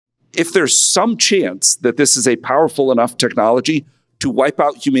if there's some chance that this is a powerful enough technology to wipe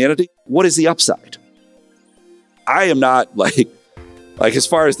out humanity, what is the upside? I am not like as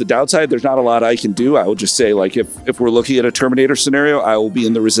far as the downside, there's not a lot I can do. I will just say, like, if we're looking at a Terminator scenario, I will be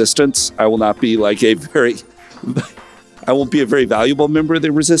in the resistance. I will not be like I won't be a very valuable member of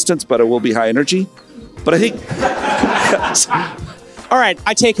the resistance, but I will be high energy. But I think... All right,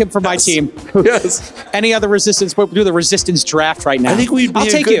 I take him for my team. Yes. Any other resistance? We'll do the resistance draft right now. I think we'd be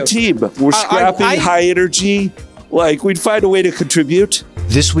a good team. We're scrappy, high energy. Like, we'd find a way to contribute.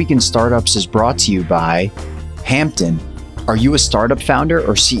 This Week in Startups is brought to you by Hampton. Are you a startup founder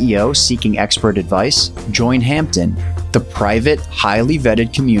or CEO seeking expert advice? Join Hampton, the private, highly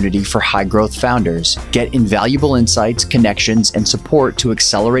vetted community for high-growth founders. Get invaluable insights, connections, and support to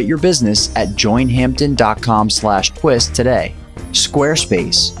accelerate your business at joinhampton.com/twist today.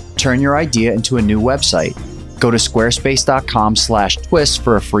 Squarespace. Turn your idea into a new website. Go to squarespace.com/twist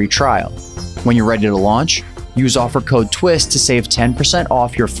for a free trial. When you're ready to launch, use offer code TWIST to save 10%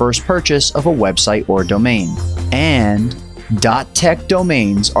 off your first purchase of a website or domain. And .tech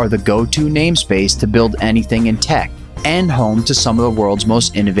domains are the go-to namespace to build anything in tech and home to some of the world's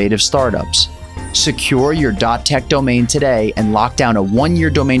most innovative startups. Secure your .tech domain today and lock down a 1-year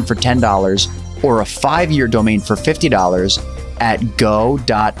domain for $10 or a 5-year domain for $50 at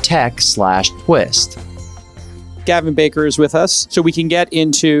go.tech/twist. Gavin Baker is with us, so we can get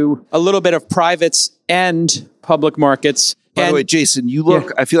into a little bit of privates and public markets. By the way, Jason, you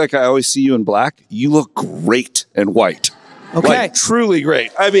look, I feel like I always see you in black. You look great in white. Okay. Like, truly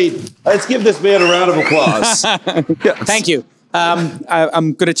great. I mean, let's give this man a round of applause. Yes. Thank you.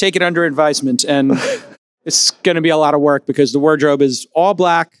 I'm going to take it under advisement, and it's going to be a lot of work because the wardrobe is all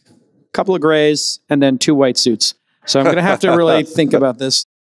black, a couple of grays, and then 2 white suits. So I'm going to have to really think about this.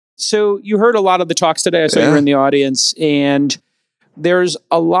 So you heard a lot of the talks today. I saw you were in the audience, and there's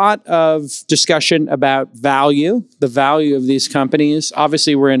a lot of discussion about value, the value of these companies.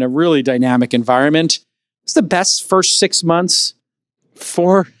 Obviously, we're in a really dynamic environment. It's the best first 6 months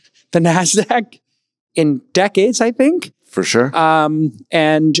for the NASDAQ in decades, I think. For sure.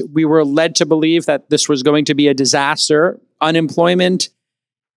 And we were led to believe that this was going to be a disaster. Unemployment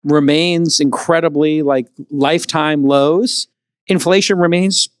remains incredibly lifetime lows. Inflation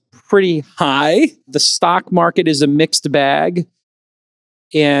remains pretty high. The stock market is a mixed bag.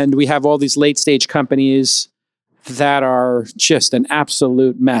 And we have all these late stage companies that are just an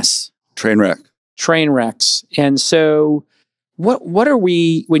absolute mess. Train wrecks. And so what are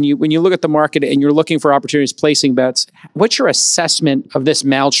we, when you look at the market and you're looking for opportunities, placing bets, what's your assessment of this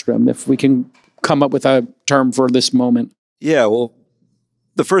maelstrom, if we can come up with a term for this moment? Yeah, well,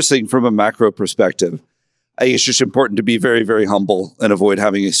 the first thing from a macro perspective, I think it's just important to be very, very humble and avoid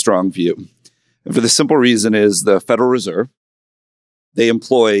having a strong view. And for the simple reason is the Federal Reserve, they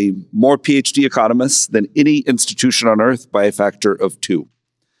employ more PhD economists than any institution on earth by a factor of 2.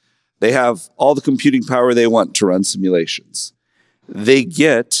 They have all the computing power they want to run simulations. They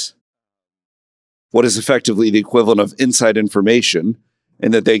get what is effectively the equivalent of inside information,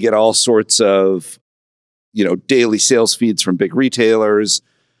 in that they get all sorts of, daily sales feeds from big retailers,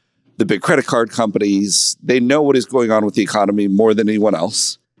 the big credit card companies. They know what is going on with the economy more than anyone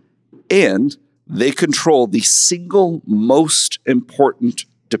else. And they control the single most important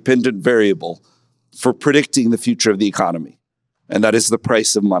dependent variable for predicting the future of the economy, and that is the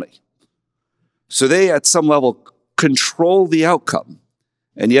price of money. So they, at some level, control the outcome,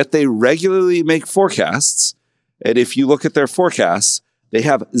 and yet they regularly make forecasts. And if you look at their forecasts, they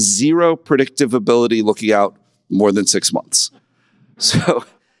have zero predictive ability looking out more than 6 months. So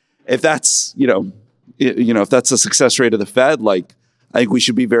if that's, if that's a success rate of the Fed, I think we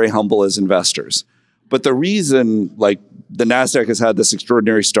should be very humble as investors. But the reason, the NASDAQ has had this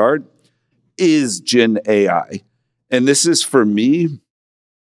extraordinary start is Gen AI. And this is, for me,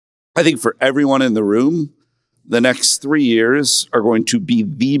 I think for everyone in the room, the next 3 years are going to be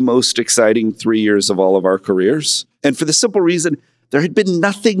the most exciting 3 years of all of our careers. And for the simple reason, there had been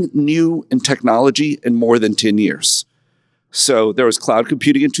nothing new in technology in more than 10 years. So there was cloud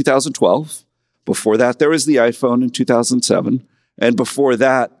computing in 2012. Before that, there was the iPhone in 2007. And before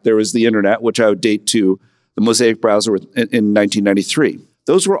that, there was the internet, which I would date to the Mosaic browser in 1993.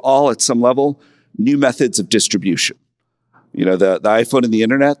 Those were all, at some level, new methods of distribution. The iPhone and the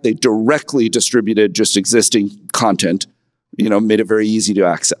internet, they directly distributed just existing content, made it very easy to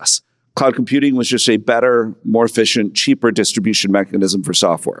access. Cloud computing was just a better, more efficient, cheaper distribution mechanism for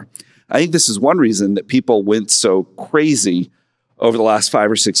software. I think this is one reason that people went so crazy over the last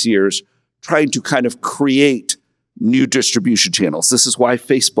 5 or 6 years trying to kind of create new distribution channels. This is why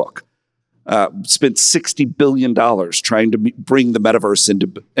Facebook spent $60 billion trying to bring the metaverse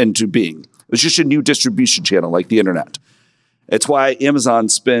into being. It's just a new distribution channel like the internet. It's why Amazon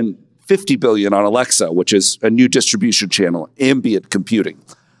spent $50 billion on Alexa, which is a new distribution channel, ambient computing,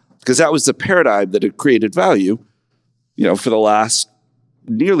 because that was the paradigm that had created value, for the last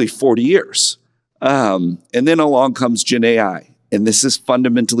nearly 40 years. And then along comes Gen AI, and this is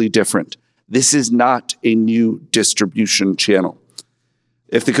fundamentally different. This is not a new distribution channel.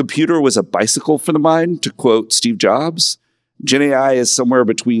 If the computer was a bicycle for the mind, to quote Steve Jobs, Gen AI is somewhere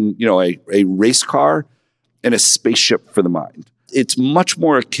between, a race car and a spaceship for the mind. It's much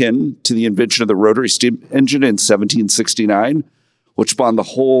more akin to the invention of the rotary steam engine in 1769, which spawned the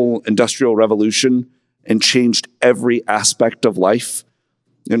whole industrial revolution and changed every aspect of life.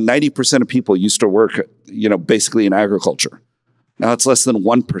 90% of people used to work, basically in agriculture. Now it's less than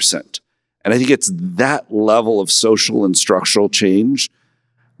 1%. And I think it's that level of social and structural change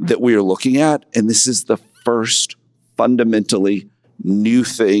that we are looking at. And this is the first fundamentally new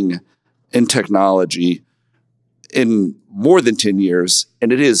thing in technology in more than 10 years.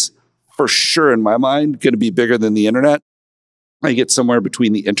 And it is for sure, in my mind, going to be bigger than the internet. I think it's somewhere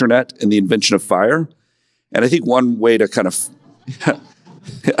between the internet and the invention of fire. And I think one way to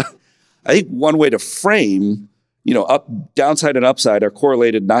frame, downside and upside are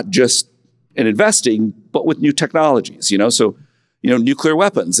correlated not just in investing, but with new technologies, So, nuclear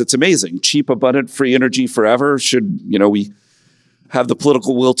weapons, it's amazing. Cheap, abundant, free energy forever. Should, we have the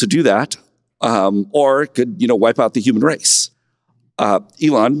political will to do that. Or it could, wipe out the human race.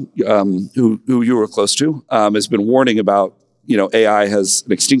 Elon, who you were close to, has been warning about, AI has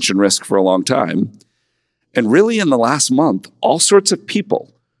an extinction risk for a long time. And really in the last month, all sorts of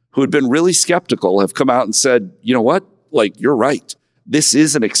people who had been really skeptical have come out and said, you know what? You're right. This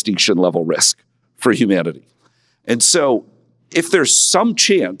is an extinction level risk for humanity. And so if there's some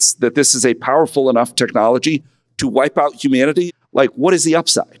chance that this is a powerful enough technology to wipe out humanity, what is the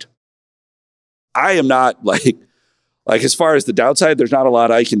upside? I am not as far as the downside, there's not a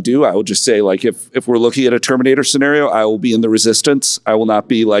lot I can do. I will just say, if we're looking at a Terminator scenario, I will be in the resistance. I will not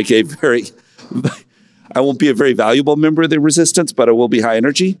be I won't be a very valuable member of the resistance, but I will be high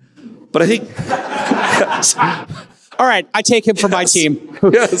energy. But I think... All right, I take him for my team.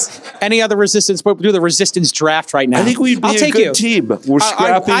 Yes. Any other resistance? We'll do the resistance draft right now. I think we'd be a good team. We're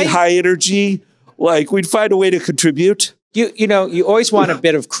scrappy, high energy. We'd find a way to contribute. You always want a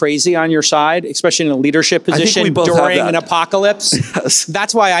bit of crazy on your side, especially in a leadership position during an apocalypse. Yes.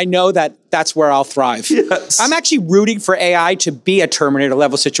 That's why I know that's where I'll thrive. Yes. I'm actually rooting for AI to be a Terminator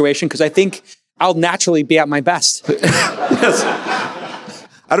level situation because I think I'll naturally be at my best. Yes.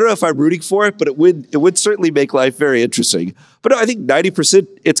 I don't know if I'm rooting for it, but it would certainly make life very interesting. But no, I think 90%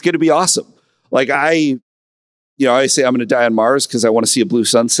 it's going to be awesome. I say I'm going to die on Mars because I want to see a blue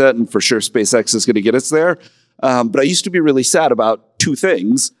sunset, and for sure SpaceX is going to get us there. But I used to be really sad about two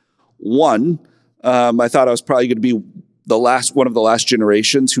things. One, I thought I was probably going to be one of the last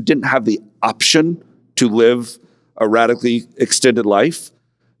generations who didn't have the option to live a radically extended life.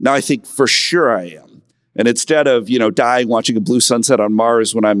 Now I think for sure I am. And instead of, dying watching a blue sunset on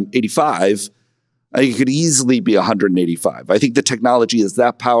Mars when I'm 85, I think it could easily be 185. I think the technology is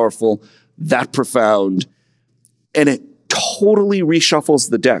that powerful, that profound, and it totally reshuffles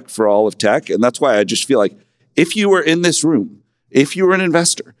the deck for all of tech. And that's why I just feel like if you were in this room, if you were an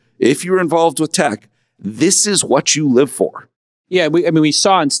investor, if you were involved with tech, this is what you live for. Yeah, we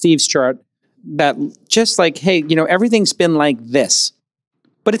saw in Steve's chart that just hey, everything's been like this,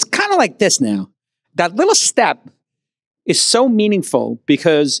 but it's kind of like this now. That little step is so meaningful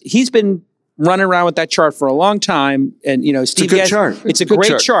because he's been running around with that chart for a long time. And, Steve, it's a good chart. It's a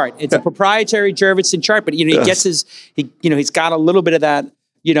great chart. It's a proprietary Jurvetson chart, but, he gets he's got a little bit of that,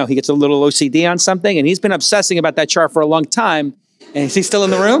 he gets a little OCD on something, and he's been obsessing about that chart for a long time. And is he still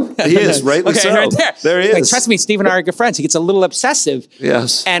in the room? He is, rightly so. Right there. There he is. Trust me, Steve and I are good friends. He gets a little obsessive.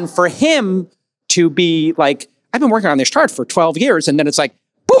 Yes. And for him to be I've been working on this chart for 12 years, and then it's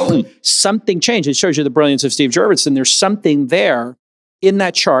boom, something changed. It shows you the brilliance of Steve Jurvetson. There's something there in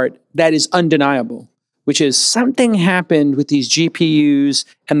that chart that is undeniable, which is something happened with these GPUs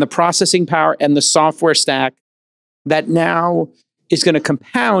and the processing power and the software stack that now is going to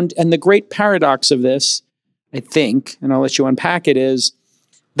compound. And the great paradox of this, I think, and I'll let you unpack it, is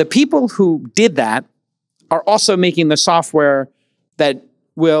the people who did that are also making the software that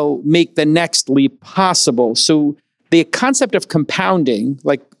will make the next leap possible. So the concept of compounding,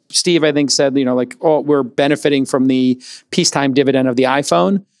 like Steve, I think said, we're benefiting from the peacetime dividend of the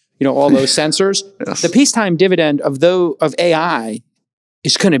iPhone, all those sensors. Yes. The peacetime dividend of AI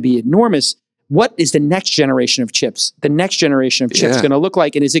is going to be enormous, what is the next generation of chips? The next generation of chips going to look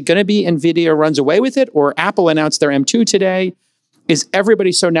like? And is it going to be Nvidia runs away with it, or Apple announced their M2 today? Is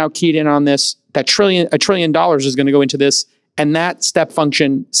everybody so now keyed in on this that $1 trillion is going to go into this, and that step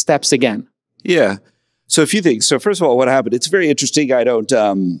function steps again? Yeah. So a few things. So first of all, what happened? It's very interesting. I don't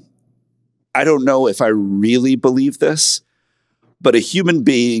know if I really believe this, but a human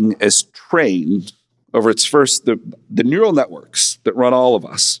being is trained over its first, the neural networks that run all of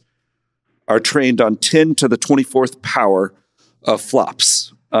us are trained on 10 to the 24th power of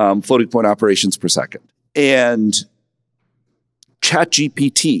flops, floating point operations per second. And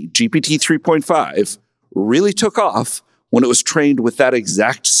ChatGPT, GPT 3.5, really took off when it was trained with that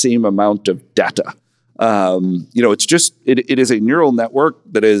exact same amount of data. It's just, it is a neural network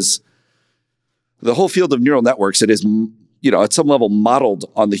that is, the whole field of neural networks, it is, at some level modeled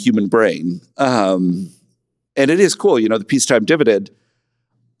on the human brain. And it is cool, the peacetime dividend.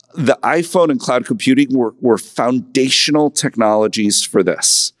 The iPhone and cloud computing were foundational technologies for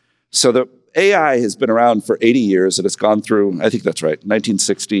this. So the AI has been around for 80 years, and it's gone through, I think that's right,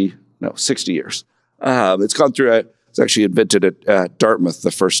 60 years. It's gone through, it was actually invented at Dartmouth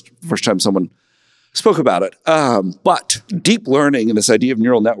the first time someone spoke about it. But deep learning and this idea of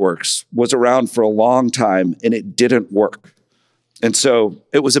neural networks was around for a long time, and it didn't work. And so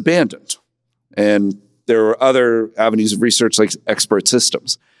it was abandoned. And there were other avenues of research like expert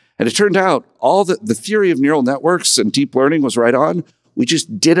systems. And it turned out all the theory of neural networks and deep learning was right on. We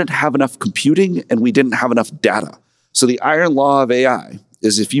just didn't have enough computing, and we didn't have enough data. So the iron law of AI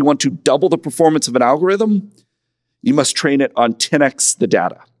is if you want to double the performance of an algorithm, you must train it on 10x the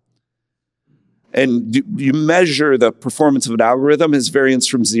data. And you measure the performance of an algorithm as variance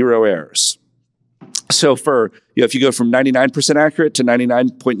from 0 errors. So if you go from 99% accurate to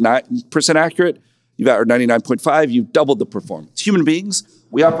 99.9% accurate, or 99.5, you've doubled the performance. Human beings,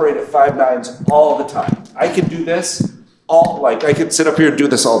 we operate at 5 nines all the time. I can do this I could sit up here and do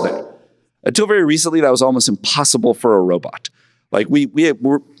this all day. Until very recently, that was almost impossible for a robot.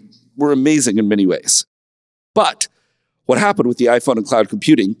 We're amazing in many ways. But what happened with the iPhone and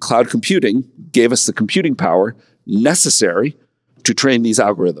cloud computing gave us the computing power necessary to train these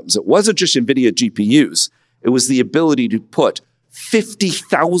algorithms. It wasn't just NVIDIA GPUs. It was the ability to put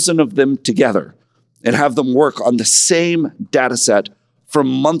 50,000 of them together and have them work on the same data set for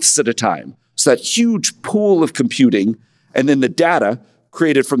months at a time. So that huge pool of computing and then the data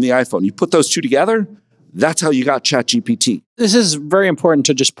created from the iPhone. You put those two together, that's how you got ChatGPT. This is very important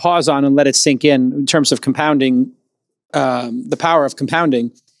to just pause on and let it sink in terms of compounding, the power of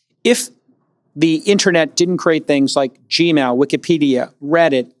compounding. If the internet didn't create things like Gmail, Wikipedia,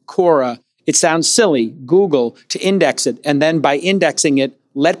 Reddit, Quora, it sounds silly, Google, to index it, and then by indexing it,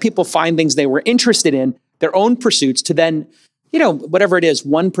 let people find things they were interested in, their own pursuits, to then, whatever it is,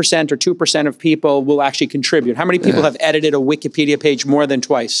 1% or 2% of people will actually contribute. How many people have edited a Wikipedia page more than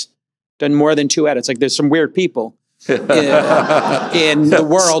twice? Done more than 2 edits? Like, there's some weird people in the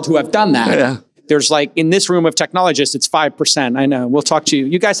world who have done that. Yeah. There's in this room of technologists, it's 5%. I know. We'll talk to you.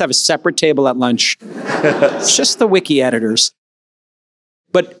 You guys have a separate table at lunch. It's just the wiki editors.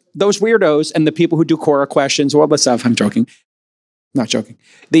 But those weirdos and the people who do Quora questions, all that stuff, I'm joking. Not joking.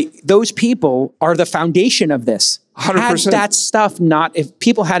 Those people are the foundation of this. 100%. Had that stuff if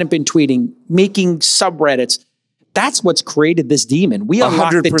people hadn't been tweeting, making subreddits, that's what's created this demon. We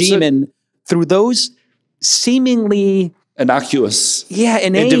unlocked the demon through those seemingly innocuous,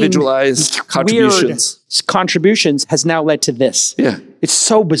 individualized contributions has now led to this. Yeah. It's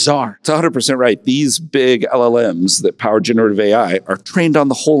so bizarre. It's 100% right. These big LLMs that power generative AI are trained on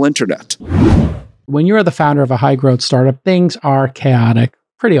the whole internet. When you're the founder of a high growth startup, things are chaotic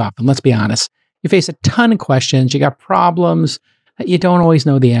pretty often, let's be honest. You face a ton of questions. You got problems that you don't always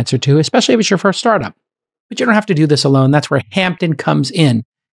know the answer to, especially if it's your first startup. But you don't have to do this alone. That's where Hampton comes in.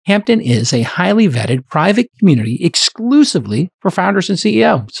 Hampton is a highly vetted private community exclusively for founders and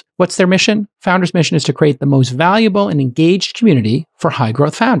CEOs. What's their mission? Founders' mission is to create the most valuable and engaged community for high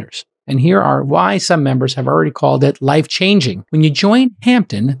growth founders. And here are why some members have already called it life-changing. When you join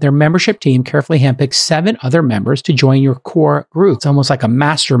Hampton, their membership team carefully handpicks 7 other members to join your core group. It's almost like a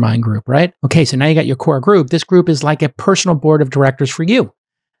mastermind group, right? Okay, so now you got your core group. This group is like a personal board of directors for you.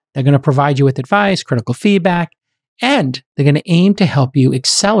 They're going to provide you with advice, critical feedback, and they're going to aim to help you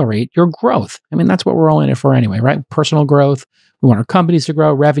accelerate your growth. I mean, that's what we're all in it for anyway, right? Personal growth. We want our companies to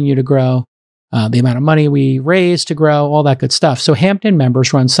grow, revenue to grow, the amount of money we raise to grow, all that good stuff. So Hampton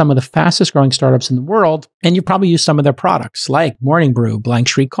members run some of the fastest growing startups in the world, and you probably use some of their products like Morning Brew, Blank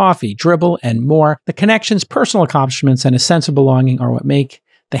Street Coffee, Dribble, and more. The connections, personal accomplishments, and a sense of belonging are what make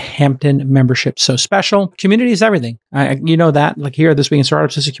the Hampton membership so special. Community is everything. You know that. Like here, This Week in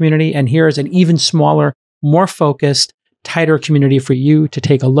Startups is a community, and here is an even smaller, more focused, tighter community for you to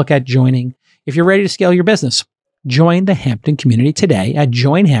take a look at joining. If you're ready to scale your business, join the Hampton community today at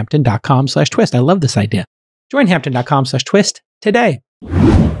joinhampton.com/twist. I love this idea. Joinhampton.com/twist today.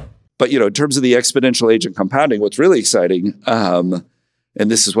 But, in terms of the exponential agent compounding, what's really exciting, and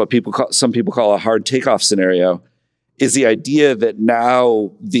this is what some people call a hard takeoff scenario, is the idea that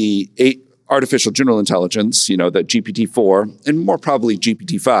now the artificial general intelligence, the GPT-4 and more probably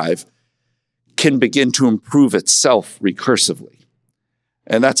GPT-5, can begin to improve itself recursively.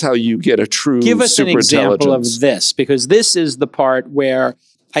 And that's how you get a true Give us an example of superintelligence. this, because this is the part where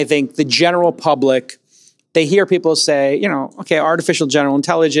I think the general public, they hear people say, okay, artificial general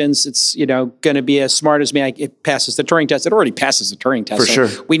intelligence, it's, going to be as smart as me. It passes the Turing test. It already passes the Turing test. For sure.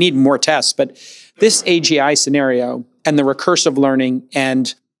 We need more tests. But this AGI scenario and the recursive learning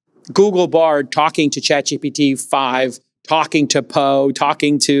and Google Bard talking to ChatGPT 5, talking to Poe,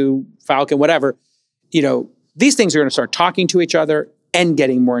 talking to Falcon, whatever, these things are going to start talking to each other and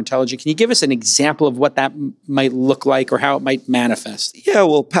getting more intelligent. Can you give us an example of what that might look like or how it might manifest? Yeah,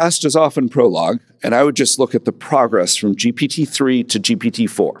 well, past is often prologue, and I would just look at the progress from GPT-3 to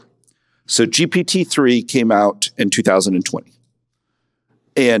GPT-4. So GPT-3 came out in 2020,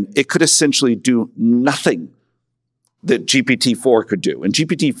 and it could essentially do nothing that GPT-4 could do. And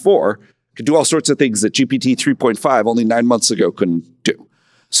GPT-4 could do all sorts of things that GPT 3.5 only 9 months ago couldn't do.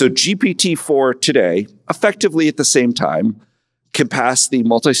 So GPT-4 today, effectively at the same time, can pass the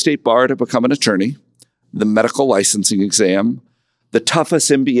multi-state bar to become an attorney, the medical licensing exam, the toughest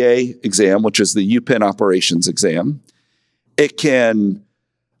MBA exam, which is the UPenn operations exam. It can,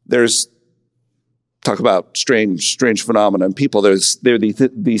 talk about strange phenomena in people. There are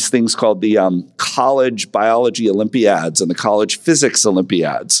these things called the college biology Olympiads and the college physics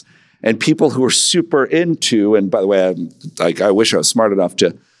Olympiads. And people who are super into, and by the way, I wish I was smart enough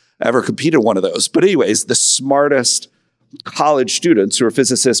to ever compete in one of those. But anyways, the smartest college students who are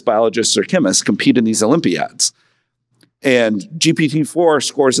physicists, biologists, or chemists compete in these Olympiads. And GPT-4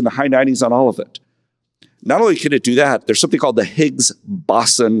 scores in the high 90s on all of it. Not only can it do that, there's something called the Higgs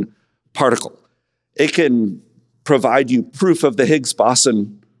boson particle. It can provide you proof of the Higgs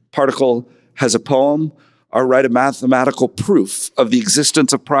boson particle as a poem or write a mathematical proof of the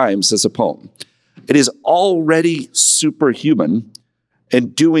existence of primes as a poem. It is already superhuman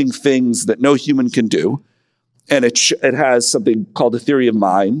and doing things that no human can do. And it has something called a theory of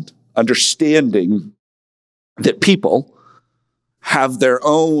mind, understanding that people have their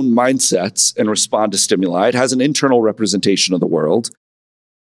own mindsets and respond to stimuli. It has an internal representation of the world.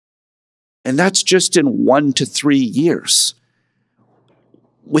 And that's just in 1 to 3 years.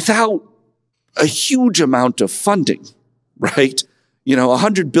 Without a huge amount of funding, right?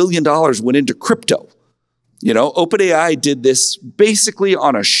 $100 billion went into crypto. OpenAI did this basically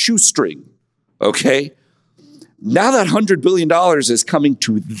on a shoestring, okay? Now that $100 billion is coming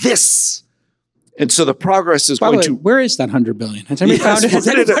to this. And so the progress is going to... Where is that $100 billion? Has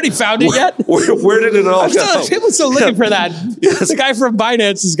anybody found it yet? Where did it all go? People still looking for that. Yes. The guy from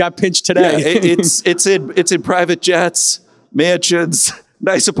Binance has got pinched today. Yeah, it's in private jets, mansions,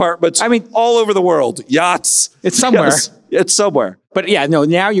 nice apartments. All over the world. Yachts. It's somewhere. Yes, it's somewhere. But yeah, no,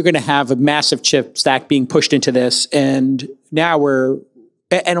 now you're going to have a massive chip stack being pushed into this. And now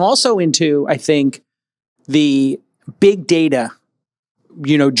and also into, I think, the big data,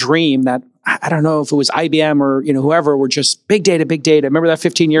 dream that, I don't know if it was IBM or, whoever, were just big data. Remember that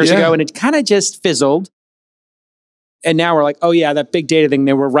 15 years ago? And it kind of just fizzled. And now we're like, oh yeah, that big data thing,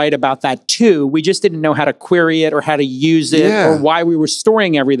 they were right about that too. We just didn't know how to query it or how to use it or why we were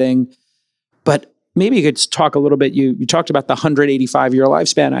storing everything. But maybe you could talk a little bit. You talked about the 185-year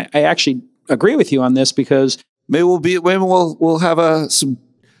lifespan. I actually agree with you on this because maybe we'll have some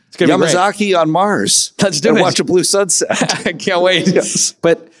Yamazaki on Mars. Let's do it. Watch a blue sunset. I can't wait. Yes.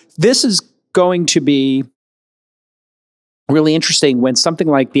 But this is going to be really interesting when something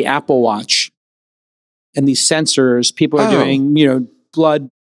like the Apple Watch and these sensors, people are doing, blood,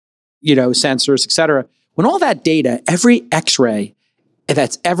 sensors, et cetera. When all that data, every X-ray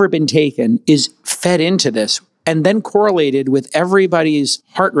that's ever been taken is fed into this and then correlated with everybody's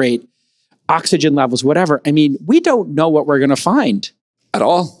heart rate, oxygen levels, whatever. We don't know what we're going to find. At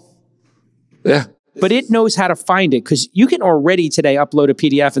all. Yeah. But it knows how to find it because you can already today upload a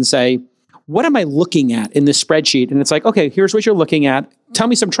PDF and say, what am I looking at in this spreadsheet? And it's like, okay, here's what you're looking at. Tell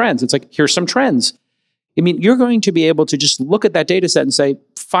me some trends. It's like, here's some trends. You're going to be able to just look at that data set and say,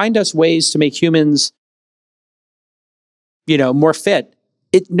 find us ways to make humans, more fit.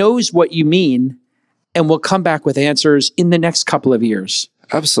 It knows what you mean and will come back with answers in the next couple of years.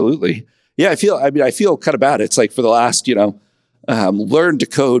 Absolutely. Yeah, I feel kind of bad. It's like for the last, learn to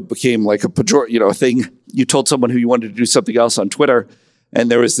code became like a a thing. You told someone who you wanted to do something else on Twitter, and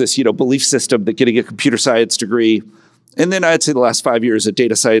there was this, belief system that getting a computer science degree, and then I'd say the last 5 years, a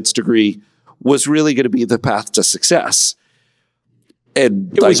data science degree was really going to be the path to success.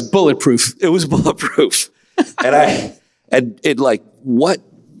 And it was bulletproof. It was bulletproof.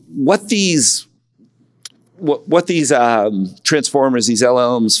 What these transformers, these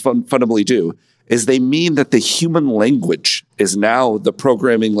LLMs fundamentally do is they mean that the human language is now the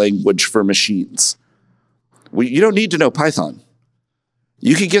programming language for machines. You don't need to know Python.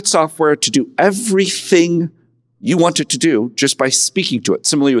 You can get software to do everything you want it to do just by speaking to it.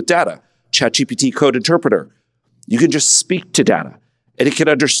 Similarly with data, ChatGPT Code Interpreter. You can just speak to data, and it can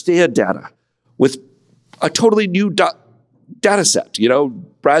understand data with a totally new data set.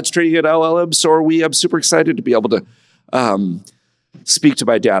 Brad's training at LLM, so are we. I'm super excited to be able to speak to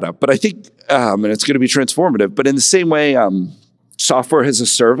my data. But I think, and it's going to be transformative, but in the same way, software as a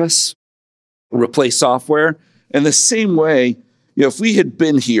service, replace software. In the same way, if we had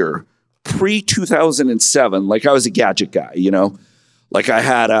been here pre-2007, like I was a gadget guy, like I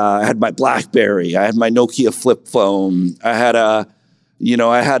had my BlackBerry, I had my Nokia flip phone, I had a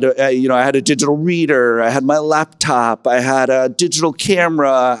digital reader, I had my laptop, I had a digital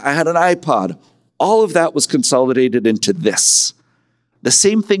camera, I had an iPod. All of that was consolidated into this. The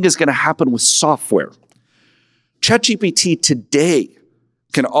same thing is going to happen with software. ChatGPT today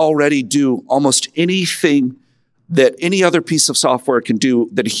can already do almost anything that any other piece of software can do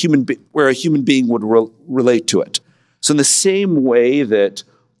that where a human being would relate to it. So in the same way that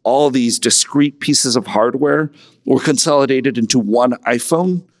all these discrete pieces of hardware were consolidated into one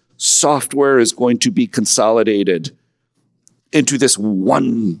iPhone, software is going to be consolidated into this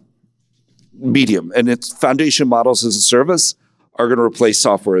one medium. And its foundation models as a service are going to replace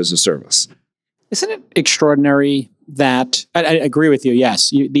software as a service. Isn't it extraordinary that, I agree with you,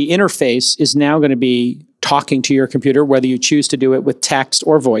 yes, the interface is now going to be talking to your computer, whether you choose to do it with text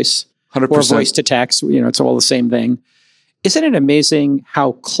or voice, 100%. Or voice to text, it's all the same thing. Isn't it amazing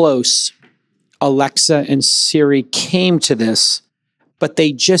how close Alexa and Siri came to this, but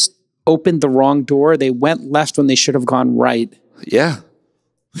they just opened the wrong door? They went left when they should have gone right. Yeah.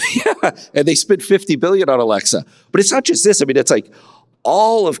 Yeah. And they spent $50 billion on Alexa. But it's not just this. It's like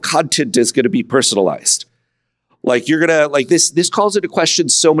all of content is going to be personalized. Like you're going to, this calls into question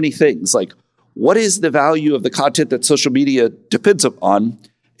so many things. Like, what is the value of the content that social media depends upon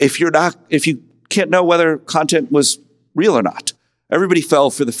if you can't know whether content was real or not? Everybody fell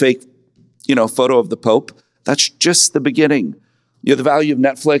for the fake, photo of the Pope. That's just the beginning. The value of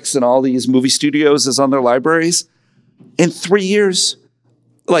Netflix and all these movie studios is on their libraries. In 3 years,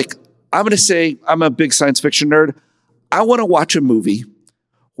 I'm going to say, I'm a big science fiction nerd. I want to watch a movie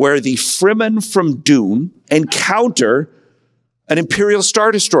where the Fremen from Dune encounter an Imperial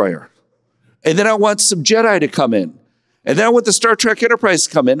Star Destroyer. And then I want some Jedi to come in. And then I want the Star Trek Enterprise to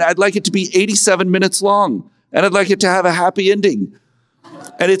come in. I'd like it to be 87 minutes long. And I'd like it to have a happy ending.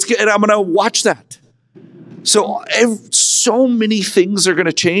 And I'm going to watch that. So many things are going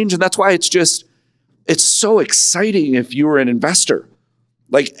to change. And that's why it's so exciting if you were an investor.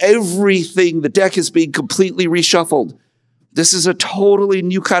 Like everything, the deck is being completely reshuffled. This is a totally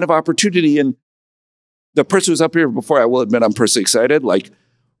new kind of opportunity. And the person who's up here before, I will admit I'm personally excited.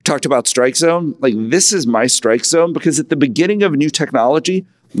 Talked about strike zone. This is my strike zone because at the beginning of a new technology,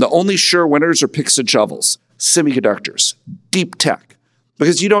 the only sure winners are picks and shovels, semiconductors, deep tech,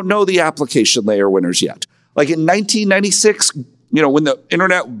 because you don't know the application layer winners yet. In 1996, when the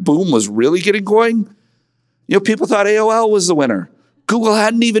internet boom was really getting going, people thought AOL was the winner. Google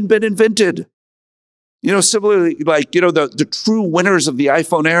hadn't even been invented. Similarly, the true winners of the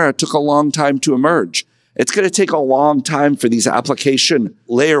iPhone era took a long time to emerge. It's going to take a long time for these application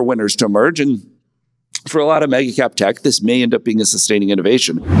layer winners to emerge. And for a lot of mega cap tech, this may end up being a sustaining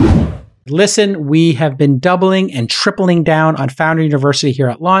innovation. Listen, we have been doubling and tripling down on Founder University here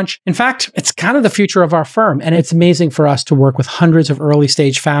at launch. In fact, it's kind of the future of our firm. And it's amazing for us to work with hundreds of early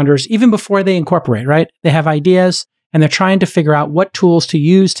stage founders, even before they incorporate, right? They have ideas and they're trying to figure out what tools to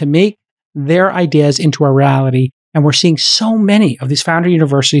use to make their ideas into a reality. And we're seeing so many of these Founder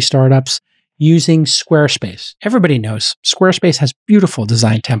University startups using Squarespace. Everybody knows Squarespace has beautiful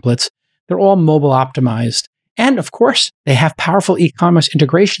design templates. They're all mobile optimized. And of course, they have powerful e-commerce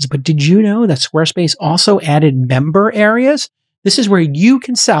integrations. But did you know that Squarespace also added member areas? This is where you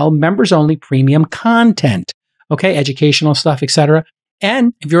can sell members-only premium content, okay, educational stuff, etc.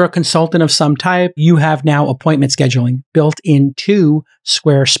 And if you're a consultant of some type, you have now appointment scheduling built into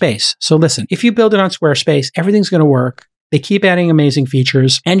Squarespace. So listen, if you build it on Squarespace, everything's going to work. They keep adding amazing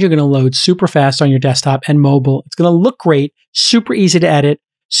features, and you're going to load super fast on your desktop and mobile. It's going to look great, super easy to edit,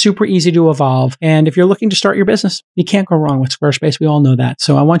 super easy to evolve. And if you're looking to start your business, you can't go wrong with Squarespace. We all know that.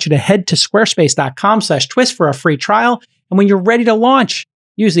 So I want you to head to squarespace.com/twist for a free trial. And when you're ready to launch,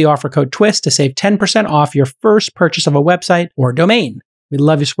 use the offer code TWIST to save 10% off your first purchase of a website or domain. We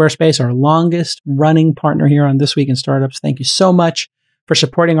love you, Squarespace, our longest running partner here on This Week in Startups. Thank you so much for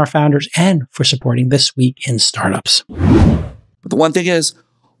supporting our founders and for supporting This Week in Startups. But the one thing is,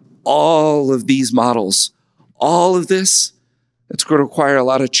 all of these models, all of this, it's going to require a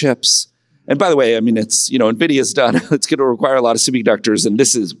lot of chips. And by the way, I mean, it's, Nvidia's done. It's going to require a lot of semiconductors, and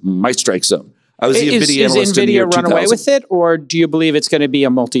this is my strike zone. I was the Nvidia analyst in the year 2000. Is Nvidia run away with it, or do you believe it's going to be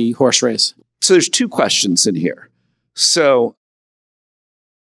a multi-horse race? So there's two questions in here. So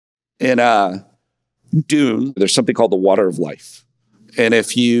in Dune, there's something called the water of life. And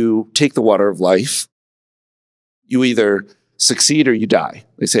if you take the water of life, you either succeed or you die.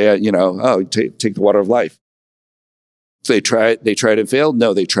 They say, take the water of life. So they tried and failed.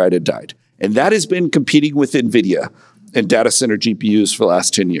 No, they tried and died. And that has been competing with Nvidia and data center GPUs for the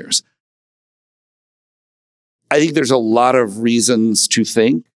last 10 years. I think there's a lot of reasons to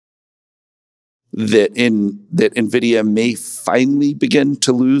think that Nvidia may finally begin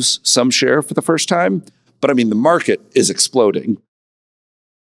to lose some share for the first time. But I mean, the market is exploding.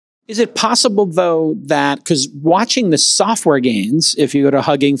 Is it possible, though, that, because watching the software gains, if you go to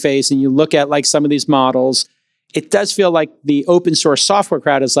Hugging Face and you look at like some of these models, it does feel like the open source software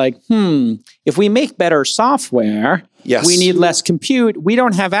crowd is like, if we make better software, yes, we need less compute. We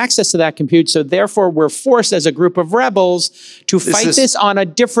don't have access to that compute. So therefore, we're forced as a group of rebels to fight this on a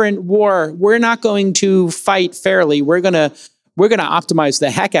different war. We're not going to fight fairly. We're going to optimize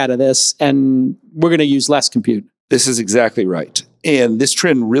the heck out of this, and we're going to use less compute. This is exactly right. And this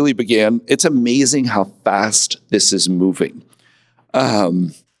trend really began. It's amazing how fast this is moving.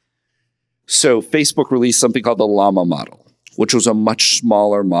 So Facebook released something called the Llama model, which was a much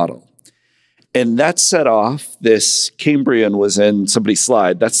smaller model. And that set off this, Cambrian was in somebody's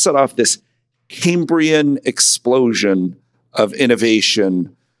slide, that set off this Cambrian explosion of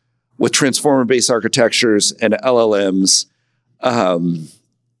innovation with transformer-based architectures and LLMs.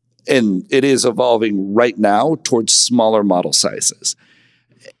 And it is evolving right now towards smaller model sizes.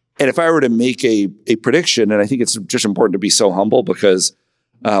 And if I were to make a prediction, and I think it's just important to be so humble because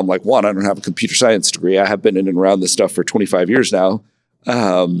one, I don't have a computer science degree. I have been in and around this stuff for 25 years now.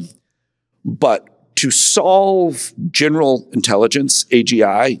 But to solve general intelligence,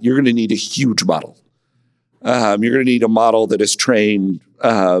 AGI, you're going to need a huge model. You're going to need a model that is trained,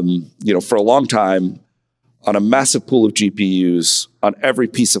 for a long time on a massive pool of GPUs on every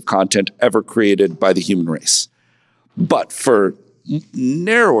piece of content ever created by the human race. But for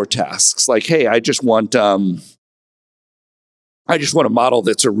narrower tasks, like, hey, I just want a model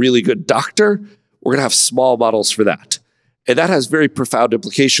that's a really good doctor, we're going to have small models for that. And that has very profound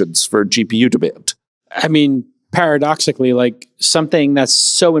implications for GPU demand. I mean, paradoxically, like something that's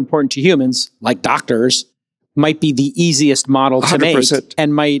so important to humans, like doctors, might be the easiest model to 100%.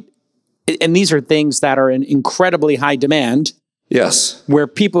 make and these are things that are in incredibly high demand. Yes. Where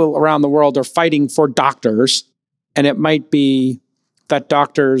people around the world are fighting for doctors, and it might be that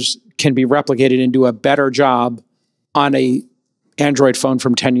doctors can be replicated and do a better job on a Android phone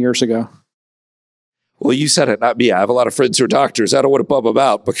from 10 years ago. Well, you said it, not me. I have a lot of friends who are doctors. I don't want to bum them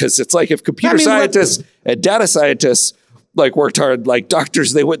out because it's like if computer scientists and data scientists worked hard, like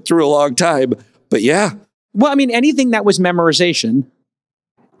doctors, they went through a long time. But yeah. Well, I mean, anything that was memorization,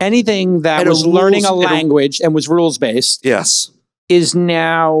 anything that was learning a language and was rules-based, yes, is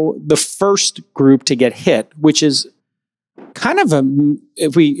now the first group to get hit, which is kind of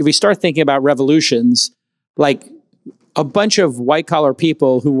if we start thinking about revolutions, like a bunch of white-collar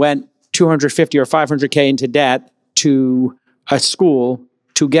people who went 250 or 500K into debt to a school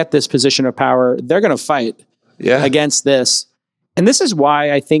to get this position of power, they're going to fight against this. And this is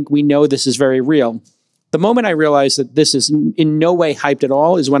why I think we know this is very real. The moment I realized that this is in no way hyped at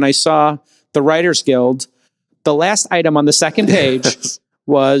all is when I saw the Writers Guild. The last item on the second page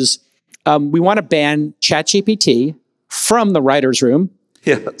was, we want to ban ChatGPT from the writer's room.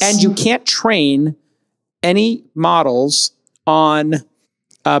 Yes. And you can't train any models on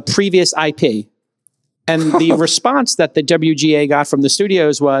previous IP. And the response that the WGA got from the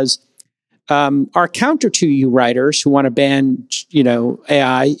studios was, our counter to you writers who want to ban,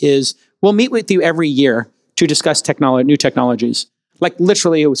 AI is, we'll meet with you every year to discuss new technologies. Like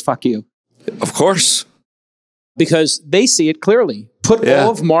literally it was fuck you. Of course. Because they see it clearly. Put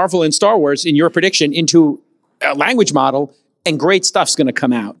all of Marvel and Star Wars in your prediction into a language model and great stuff's going to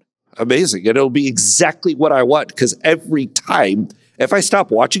come out. Amazing. And it'll be exactly what I want, because every time, if I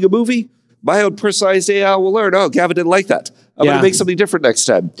stop watching a movie, my own personalized AI will learn, oh, Gavin didn't like that. I'm going to make something different next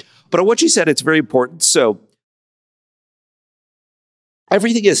time. But on what you said, it's very important. So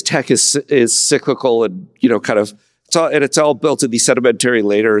everything is tech is cyclical and, kind of, it's all built in these sedimentary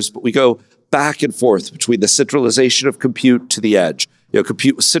layers, but we go back and forth between the centralization of compute to the edge.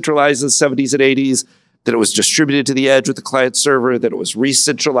 Compute was centralized in the 70s and 80s, then it was distributed to the edge with the client server, then it was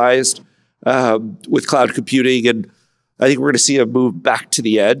re-centralized with cloud computing. And I think we're going to see a move back to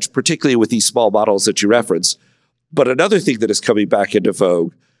the edge, particularly with these small models that you referenced. But another thing that is coming back into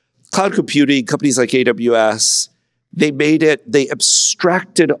vogue, cloud computing, companies like AWS, they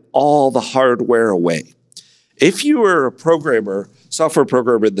abstracted all the hardware away. If you were a programmer, software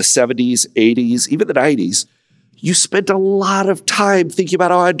programmer in the 70s, 80s, even the 90s, you spent a lot of time thinking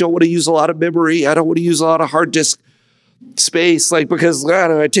about, I don't want to use a lot of memory. I don't want to use a lot of hard disk space, because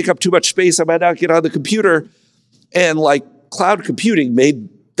I take up too much space. I might not get on the computer. And cloud computing made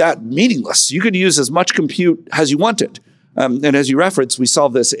that meaningless. You could use as much compute as you wanted. And as you referenced, we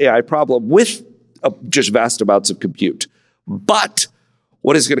solved this AI problem with just vast amounts of compute. But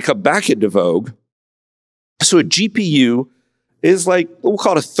what is going to come back into vogue? So a GPU is we'll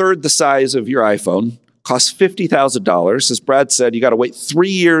call it a third the size of your iPhone, costs $50,000. As Brad said, you got to wait 3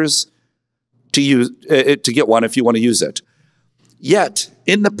 years to use it to get one if you want to use it. Yet,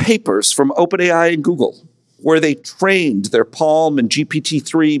 in the papers from OpenAI and Google, where they trained their Palm and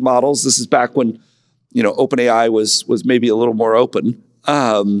GPT-3 models, this is back when OpenAI was maybe a little more open,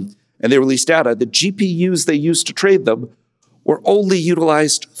 and they released data, the GPUs they used to train them were only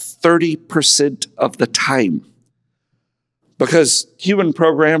utilized 30% of the time. Because human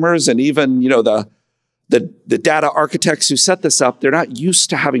programmers and even the data architects who set this up, they're not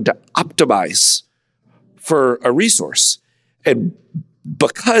used to having to optimize for a resource. And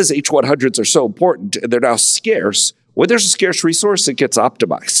because H100s are so important and they're now scarce, when there's a scarce resource, it gets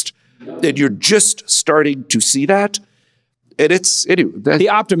optimized. And you're just starting to see that. And the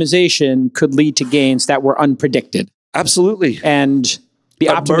optimization could lead to gains that were unpredicted. Absolutely. And the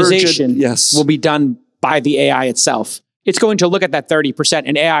optimization will be done by the AI itself. It's going to look at that 30%,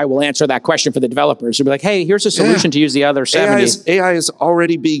 and AI will answer that question for the developers. It'll be like, hey, here's a solution to use the other 70. AI is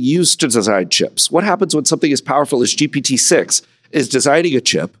already being used to design chips. What happens when something as powerful as GPT-6 is designing a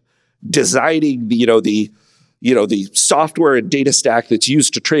chip, designing the software and data stack that's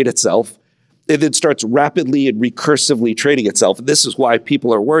used to train itself, and then starts rapidly and recursively training itself? And this is why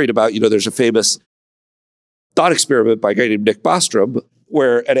people are worried about, there's a famous thought experiment by a guy named Nick Bostrom,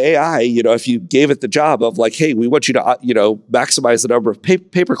 where an AI, if you gave it the job of hey, we want you to, maximize the number of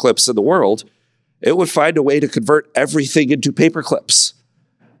paper clips in the world, it would find a way to convert everything into paper clips.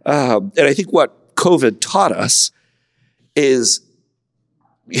 And I think what COVID taught us is,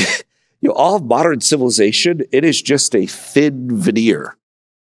 all of modern civilization, it is just a thin veneer.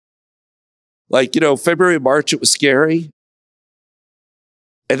 February, March, it was scary.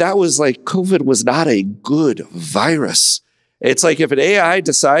 And that was COVID was not a good virus. It's if an AI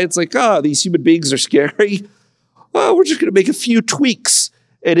decides these human beings are scary, we're just going to make a few tweaks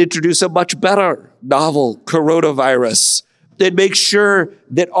and introduce a much better novel coronavirus. Then make sure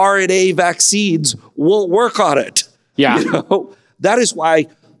that RNA vaccines won't work on it. Yeah. That is why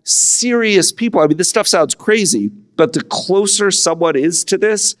serious people, this stuff sounds crazy, but the closer someone is to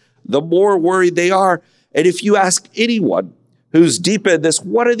this, the more worried they are. And if you ask anyone who's deep in this,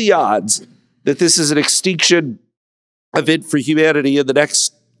 what are the odds that this is an extinction event for humanity in the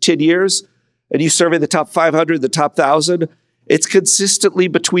next 10 years, and you survey the top 500, the top 1,000, it's consistently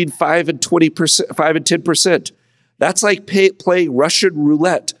between 5 and 20%, 5 and 10%. That's like playing Russian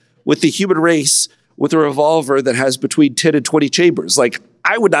roulette with the human race with a revolver that has between 10 and 20 chambers.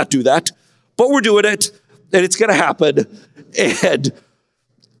 I would not do that, but we're doing it, and it's going to happen. And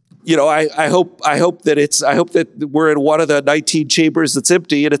I hope that we're in one of the 19 chambers that's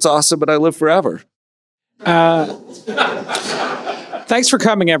empty, and it's awesome, and I live forever. Thanks for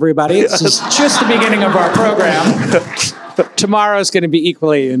coming, everybody. This is just the beginning of our program. Tomorrow's going to be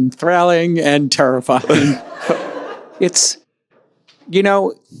equally enthralling and terrifying. It's,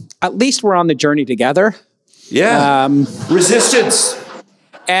 at least we're on the journey together. Yeah. Resistance.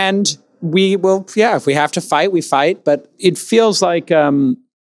 And we will, if we have to fight, we fight. But it feels like,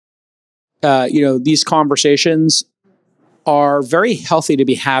 these conversations are very healthy to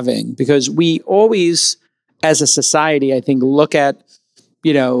be having, because we always, as a society, I think, look at,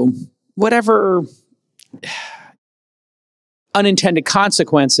 whatever unintended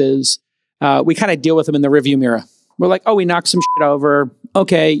consequences, we kind of deal with them in the rearview mirror. We're like, oh, we knocked some shit over.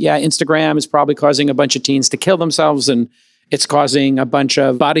 Okay, yeah, Instagram is probably causing a bunch of teens to kill themselves, and It's causing a bunch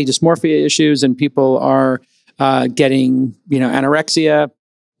of body dysmorphia issues, and people are getting, anorexia.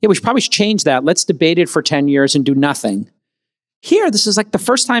 Yeah, we should probably change that. Let's debate it for 10 years and do nothing. Here, this is like the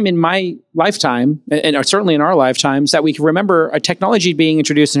first time in my lifetime, and certainly in our lifetimes, that we can remember a technology being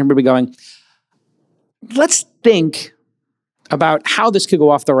introduced and everybody going, let's think about how this could go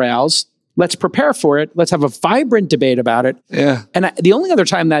off the rails. Let's prepare for it. Let's have a vibrant debate about it. Yeah. And the only other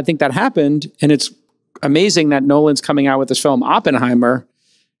time that I think that happened, and it's amazing that Nolan's coming out with this film, Oppenheimer,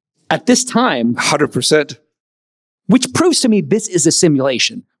 at this time. 100%. Which proves to me this is a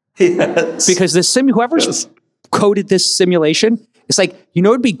simulation. Yes. Because whoever's coded this simulation, it's like,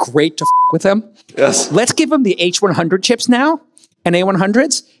 it'd be great to with them. Yes. Let's give them the H100 chips now and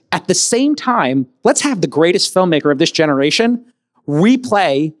A100s. At the same time, let's have the greatest filmmaker of this generation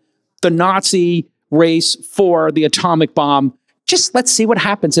replay the Nazi race for the atomic bomb. Just let's see what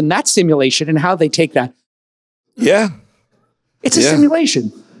happens in that simulation and how they take that. Yeah. It's a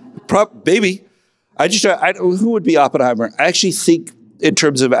simulation. Baby. Who would be Oppenheimer? I actually think, in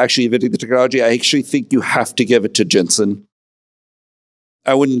terms of actually inventing the technology, I actually think you have to give it to Jensen.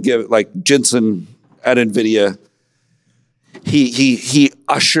 I wouldn't give it, like, Jensen at Nvidia. He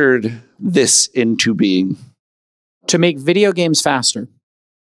ushered this into being. To make video games faster.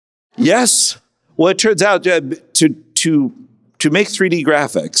 Yes. Well, it turns out to make 3D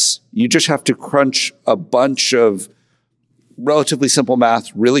graphics, you just have to crunch a bunch of relatively simple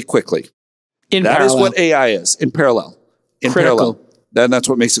math really quickly. That is what AI is, in parallel. Parallel. Then that's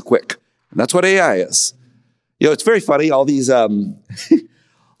what makes it quick. And that's what AI is. It's very funny. All these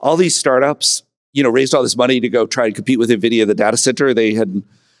startups, raised all this money to go try and compete with Nvidia, the data center. They had,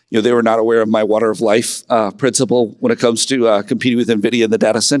 they were not aware of my water of life principle when it comes to competing with Nvidia in the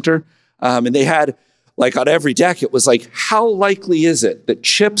data center. And they had, like, on every deck, it was like, how likely is it that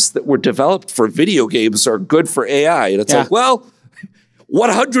chips that were developed for video games are good for AI? And it's like, well,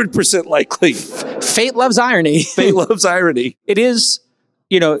 100% likely. Fate loves irony. Fate loves irony. It is,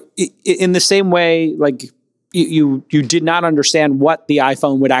 in the same way, like, you did not understand what the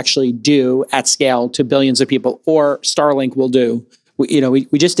iPhone would actually do at scale to billions of people, or Starlink will do. We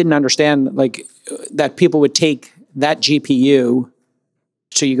just didn't understand, like, that people would take that GPU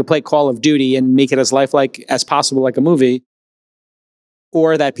so you could play Call of Duty and make it as lifelike as possible, like a movie,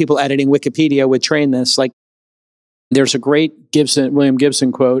 or that people editing Wikipedia would train this. Like, there's a great William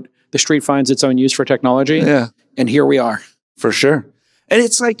Gibson quote, "The street finds its own use for technology." Yeah. And here we are. For sure. And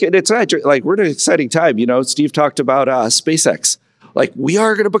it's like we're in an exciting time. Steve talked about SpaceX. Like, we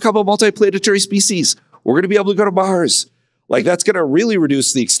are going to become a multiplanetary species. We're going to be able to go to Mars. Like, that's going to really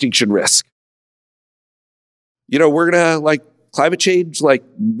reduce the extinction risk. We're going to, like, climate change, like,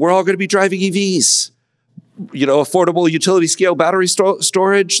 we're all going to be driving EVs. Affordable utility scale battery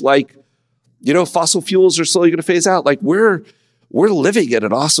storage, like, fossil fuels are slowly going to phase out. Like, we're living at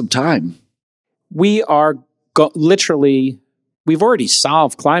an awesome time. We are literally, we've already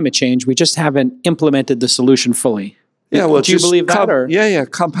solved climate change. We just haven't implemented the solution fully. Yeah, well, do you believe that? Yeah.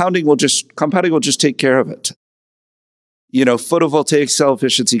 Compounding will just take care of it. Photovoltaic cell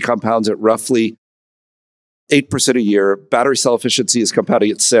efficiency compounds at roughly 8% a year. Battery cell efficiency is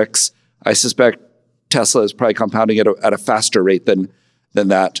compounding at 6%. I suspect Tesla is probably compounding at a faster rate than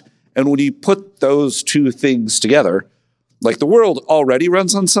that. And when you put those two things together, like, the world already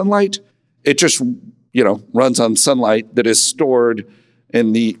runs on sunlight. It just, runs on sunlight that is stored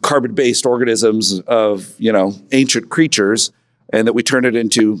in the carbon-based organisms of, ancient creatures, and that we turn it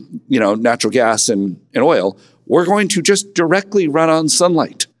into, natural gas and oil. We're going to just directly run on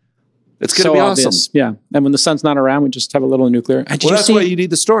sunlight. It's going to be awesome. Yeah. And when the sun's not around, we just have a little nuclear. That's why you need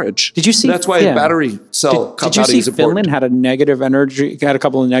the storage. Did you see? That's why battery cell compounding is important. Did you see Finland had a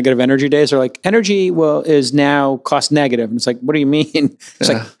couple of negative energy days? They're like, energy is now cost negative. And it's like, what do you mean? It's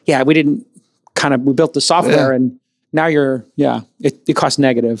like, we built the software and now it costs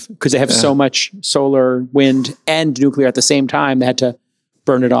negative because they have so much solar, wind, and nuclear at the same time. They had to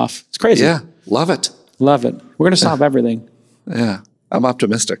burn it off. It's crazy. Yeah. Love it. Love it. We're going to solve everything. Yeah. I'm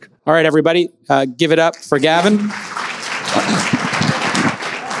optimistic. All right, everybody, give it up for Gavin.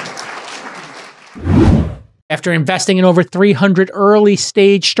 After investing in over 300 early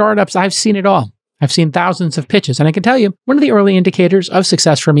stage startups, I've seen it all. I've seen thousands of pitches, and I can tell you, one of the early indicators of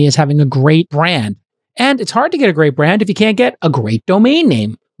success for me is having a great brand. And it's hard to get a great brand if you can't get a great domain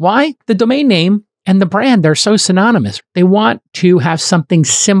name. Why? The domain name and the brand, they're so synonymous. They want to have something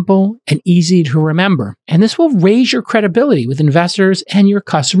simple and easy to remember. And this will raise your credibility with investors and your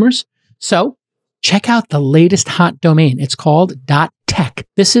customers. So check out the latest hot domain. It's called Tech.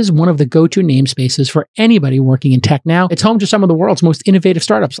 This is one of the go-to namespaces for anybody working in tech now. It's home to some of the world's most innovative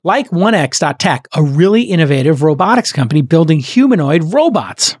startups, like 1x.tech, a really innovative robotics company building humanoid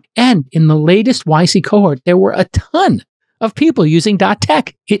robots. And in the latest YC cohort, there were a ton of people using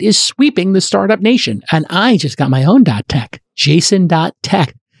 .tech. It is sweeping the startup nation. And I just got my own .tech,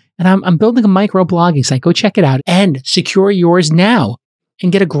 Jason.tech. And I'm building a micro-blogging site. Go check it out and secure yours now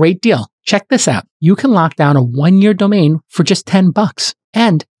and get a great deal. Check this out. You can lock down a 1-year domain for just $10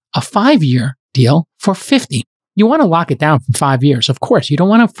 and a 5-year deal for $50. You want to lock it down for 5 years. Of course, you don't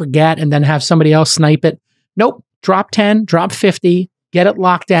want to forget and then have somebody else snipe it. Nope. Drop 10, drop 50, get it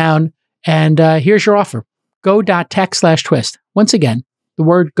locked down. And here's your offer. Go.tech/twist. Once again, the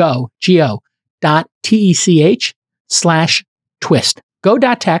word go, go.tech/twist.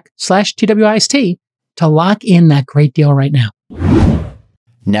 Go.tech/TWIST to lock in that great deal right now.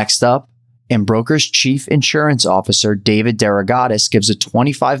 Next up, Embroker's Chief Insurance Officer, David Derigiotis, gives a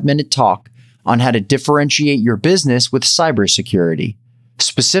 25-minute talk on how to differentiate your business with cybersecurity.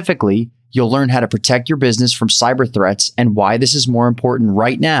 Specifically, you'll learn how to protect your business from cyber threats and why this is more important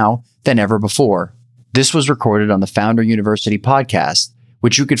right now than ever before. This was recorded on the Founder University podcast,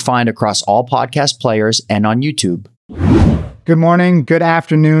 which you could find across all podcast players and on YouTube. Good morning, good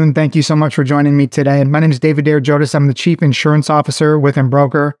afternoon. Thank you so much for joining me today. My name is David Derigiotis. I'm the Chief Insurance Officer with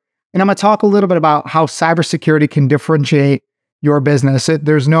Embroker. And I'm going to talk a little bit about how cybersecurity can differentiate your business.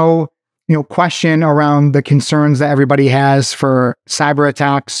 There's no question around the concerns that everybody has for cyber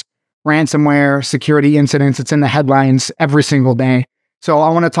attacks, ransomware, security incidents. It's in the headlines every single day. So I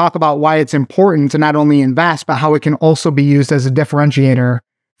want to talk about why it's important to not only invest, but how it can also be used as a differentiator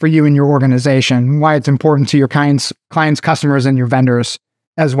for you and your organization, why it's important to your clients, customers, and your vendors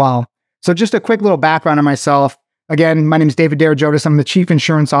as well. So just a quick little background on myself. Again, my name is David Derigiotis. I'm the Chief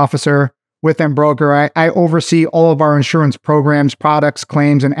Insurance Officer with Embroker. I oversee all of our insurance programs, products,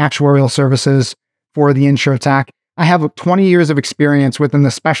 claims, and actuarial services for the InsurTech. I have 20 years of experience within the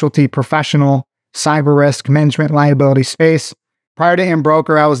specialty professional cyber risk management liability space. Prior to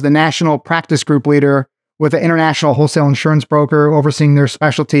Embroker, I was the national practice group leader with an international wholesale insurance broker overseeing their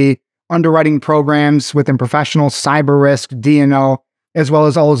specialty underwriting programs within professional cyber risk, D&O, as well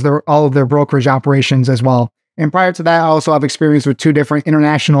as all of their brokerage operations as well. And prior to that, I also have experience with 2 different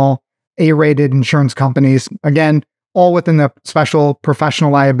international A-rated insurance companies, again, all within the special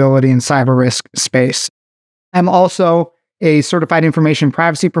professional liability and cyber risk space. I'm also a certified information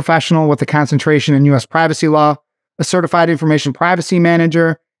privacy professional with a concentration in U.S. privacy law, a certified information privacy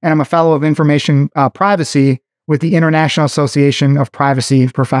manager, and I'm a fellow of information privacy with the International Association of Privacy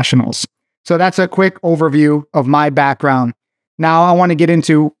Professionals. So that's a quick overview of my background. Now I want to get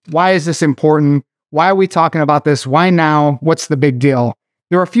into why is this important? Why are we talking about this? Why now? What's the big deal?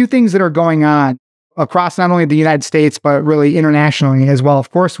 There are a few things that are going on across not only the United States, but really internationally as well. Of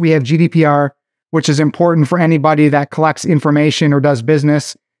course, we have GDPR, which is important for anybody that collects information or does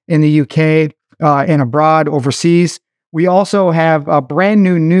business in the UK and abroad, overseas. We also have a brand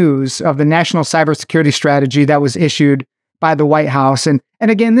new news of the National Cybersecurity Strategy that was issued by the White House. And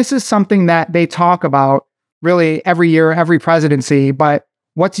again, this is something that they talk about really every year, every presidency. But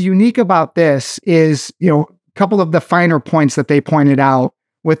what's unique about this is, a couple of the finer points that they pointed out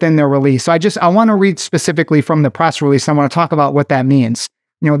within their release. So I want to read specifically from the press release. I want to talk about what that means.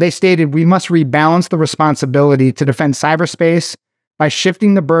 They stated, we must rebalance the responsibility to defend cyberspace by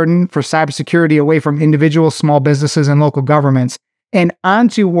shifting the burden for cybersecurity away from individuals, small businesses, and local governments and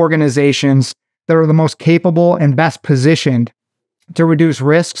onto organizations that are the most capable and best positioned to reduce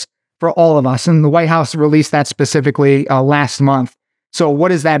risks for all of us. And the White House released that specifically last month. So what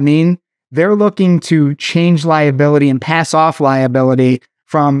does that mean? They're looking to change liability and pass off liability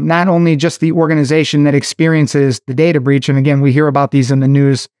from not only just the organization that experiences the data breach, and again, we hear about these in the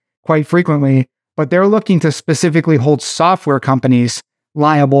news quite frequently, but they're looking to specifically hold software companies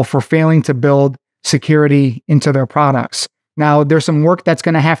liable for failing to build security into their products. Now, there's some work that's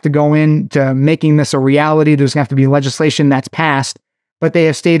going to have to go into making this a reality. There's going to have to be legislation that's passed, but they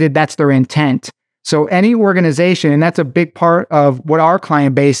have stated that's their intent. So any organization, and that's a big part of what our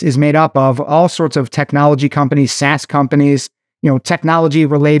client base is made up of, all sorts of technology companies, SaaS companies, technology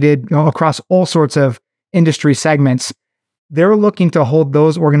related, across all sorts of industry segments. They're looking to hold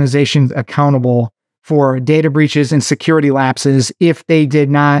those organizations accountable for data breaches and security lapses if they did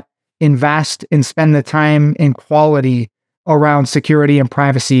not invest and spend the time and quality around security and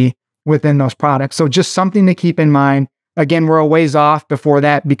privacy within those products. So just something to keep in mind. Again, we're a ways off before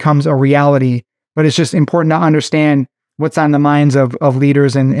that becomes a reality, but it's just important to understand what's on the minds of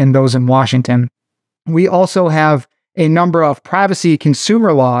leaders and those in Washington. We also have a number of privacy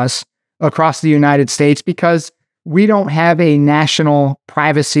consumer laws across the United States because we don't have a national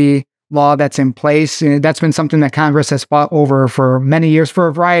privacy law that's in place. And that's been something that Congress has fought over for many years for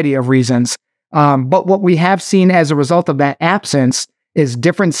a variety of reasons. But what we have seen as a result of that absence is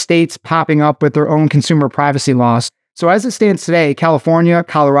different states popping up with their own consumer privacy laws. So as it stands today, California,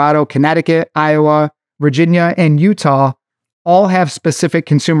 Colorado, Connecticut, Iowa, Virginia, and Utah all have specific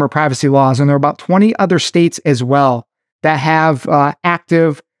consumer privacy laws. And there are about 20 other states as well that have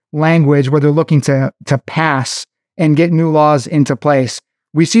active language where they're looking to pass and get new laws into place.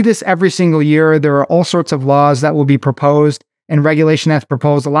 We see this every single year. There are all sorts of laws that will be proposed and regulation that's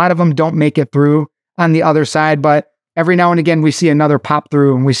proposed. A lot of them don't make it through on the other side, but every now and again, we see another pop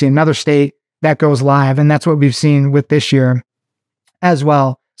through and we see another state that goes live. And that's what we've seen with this year as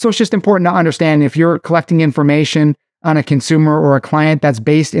well. So it's just important to understand if you're collecting information on a consumer or a client that's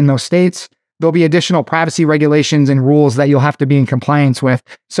based in those states, there'll be additional privacy regulations and rules that you'll have to be in compliance with.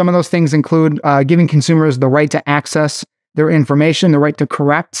 Some of those things include giving consumers the right to access their information, the right to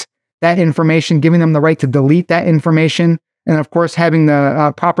correct that information, giving them the right to delete that information, and of course, having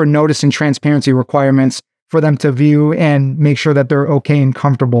the proper notice and transparency requirements for them to view and make sure that they're okay and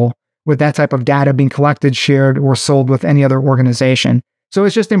comfortable with that type of data being collected, shared, or sold with any other organization. So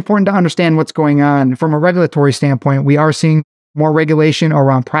it's just important to understand what's going on. From a regulatory standpoint, we are seeing more regulation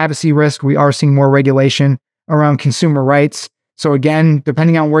around privacy risk. We are seeing more regulation around consumer rights. So again,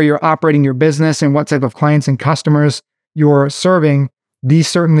 depending on where you're operating your business and what type of clients and customers you're serving, these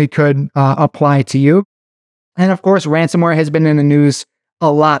certainly could apply to you. And of course, ransomware has been in the news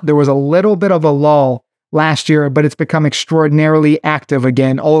a lot. There was a little bit of a lull last year, but it's become extraordinarily active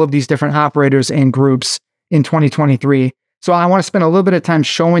again, all of these different operators and groups in 2023. So I want to spend a little bit of time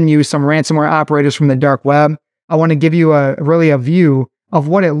showing you some ransomware operators from the dark web. I want to give you really a view of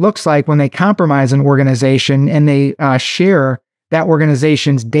what it looks like when they compromise an organization and they share that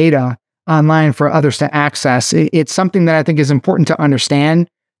organization's data online for others to access. It's something that I think is important to understand,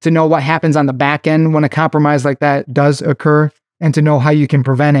 to know what happens on the back end when a compromise like that does occur, and to know how you can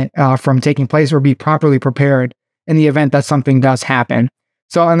prevent it from taking place or be properly prepared in the event that something does happen.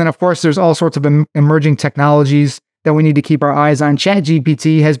 So, and then of course, there's all sorts of emerging technologies that we need to keep our eyes on.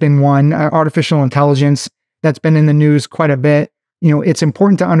 ChatGPT has been one, artificial intelligence that's been in the news quite a bit. You know, it's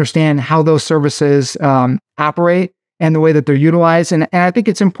important to understand how those services operate and the way that they're utilized. And I think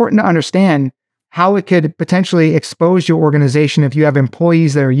it's important to understand how it could potentially expose your organization if you have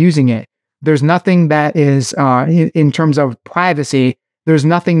employees that are using it. There's nothing that is, in terms of privacy, there's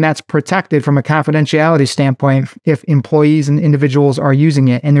nothing that's protected from a confidentiality standpoint if employees and individuals are using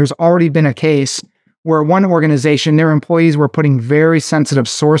it. And there's already been a case where one organization, their employees were putting very sensitive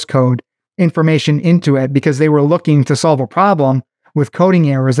source code information into it because they were looking to solve a problem with coding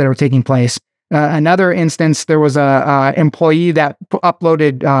errors that were taking place. Another instance, there was a employee that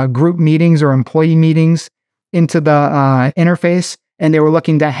uploaded group meetings or employee meetings into the interface, and they were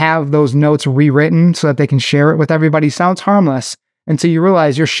looking to have those notes rewritten so that they can share it with everybody. Sounds harmless until you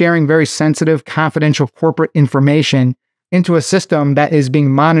realize you're sharing very sensitive, confidential corporate information into a system that is being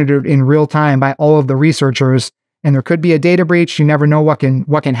monitored in real time by all of the researchers, and there could be a data breach. You never know what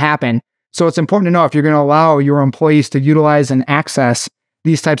can happen. So it's important to know if you're going to allow your employees to utilize and access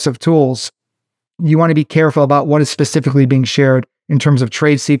these types of tools, you want to be careful about what is specifically being shared in terms of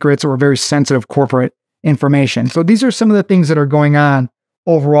trade secrets or very sensitive corporate information. So these are some of the things that are going on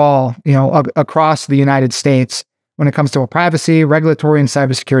overall, you know, across the United States when it comes to a privacy, regulatory, and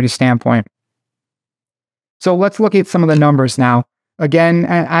cybersecurity standpoint. So let's look at some of the numbers now. Again,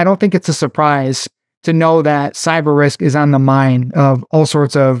 I don't think it's a surprise to know that cyber risk is on the mind of all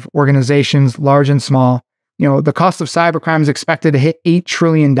sorts of organizations, large and small. You know, the cost of cybercrime is expected to hit $8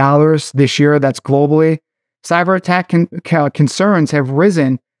 trillion this year. That's globally. Cyber attack concerns have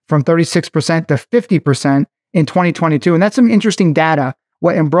risen from 36% to 50% in 2022. And that's some interesting data.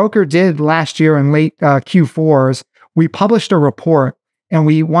 What Embroker did last year in late Q4 is we published a report and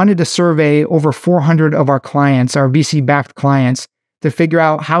we wanted to survey over 400 of our clients, our VC-backed clients, to figure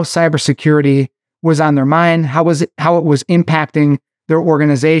out how cybersecurity was on their mind, how it was impacting their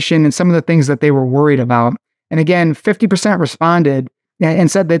organization, and some of the things that they were worried about. And again, 50% responded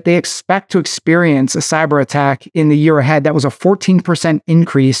and said that they expect to experience a cyber attack in the year ahead. That was a 14%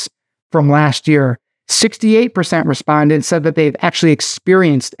 increase from last year. 68% responded and said that they've actually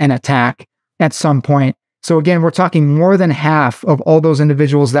experienced an attack at some point. So again, we're talking more than half of all those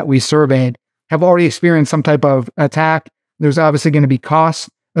individuals that we surveyed have already experienced some type of attack. There's obviously going to be costs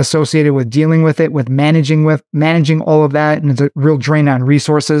associated with dealing with it, with managing all of that, and it's a real drain on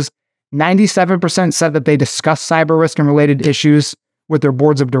resources. 97% said that they discussed cyber risk and related issues with their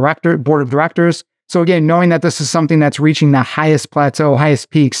board of directors. So again, knowing that this is something that's reaching the highest plateau, highest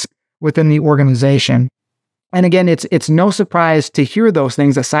peaks within the organization. And again, it's no surprise to hear those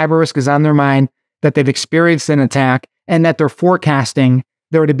things, that cyber risk is on their mind, that they've experienced an attack, and that they're forecasting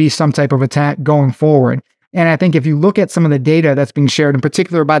there to be some type of attack going forward. And I think if you look at some of the data that's being shared, in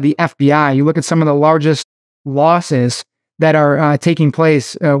particular by the FBI, you look at some of the largest losses that are taking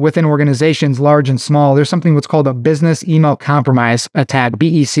place within organizations, large and small. There's something what's called a business email compromise attack,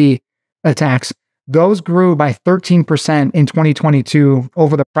 BEC attacks. Those grew by 13% in 2022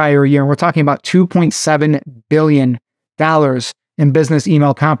 over the prior year. And we're talking about $2.7 billion in business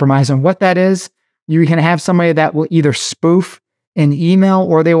email compromise. And what that is, you can have somebody that will either spoof an email,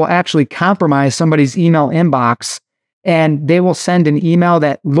 or they will actually compromise somebody's email inbox, and they will send an email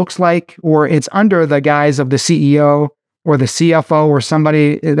that looks like, or it's under the guise of the CEO or the CFO or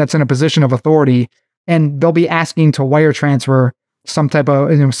somebody that's in a position of authority, and they'll be asking to wire transfer some type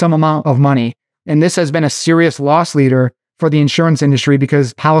of, some amount of money. And this has been a serious loss leader for the insurance industry,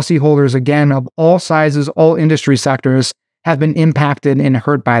 because policyholders, again, of all sizes, all industry sectors, have been impacted and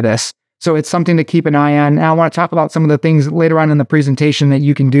hurt by this. So it's something to keep an eye on. Now, I want to talk about some of the things later on in the presentation that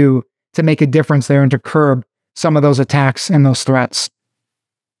you can do to make a difference there and to curb some of those attacks and those threats.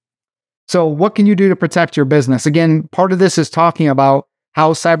 So what can you do to protect your business? Again, part of this is talking about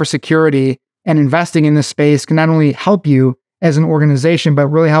how cybersecurity and investing in this space can not only help you as an organization, but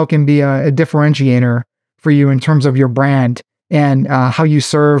really how it can be a differentiator for you in terms of your brand and how you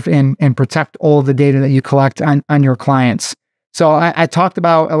serve and protect all of the data that you collect on your clients. So I talked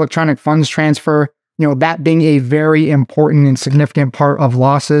about electronic funds transfer, that being a very important and significant part of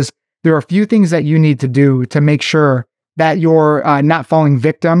losses. There are a few things that you need to do to make sure that you're not falling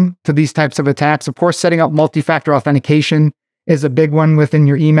victim to these types of attacks. Of course, setting up multi-factor authentication is a big one within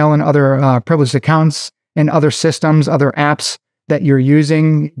your email and other privileged accounts and other systems, other apps that you're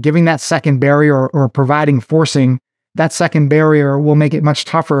using. Giving that second barrier or forcing that second barrier will make it much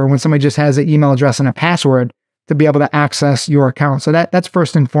tougher when somebody just has an email address and a password to be able to access your account. So that's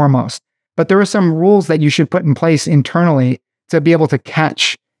first and foremost. But there are some rules that you should put in place internally to be able to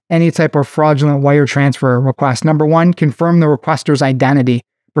catch any type of fraudulent wire transfer request. Number one, confirm the requester's identity.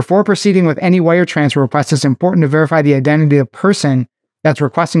 Before proceeding with any wire transfer request, it's important to verify the identity of the person that's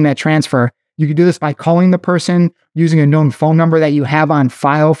requesting that transfer. You can do this by calling the person, using a known phone number that you have on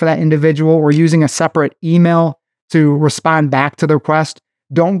file for that individual, or using a separate email to respond back to the request.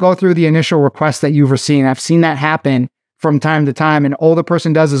 Don't go through the initial request that you've received. I've seen that happen from time to time, and all the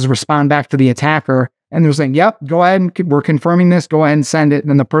person does is respond back to the attacker, and they're saying, yep, go ahead, and we're confirming this, go ahead and send it. And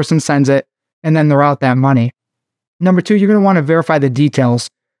then the person sends it, and then they're out that money. Number two, you're going to want to verify the details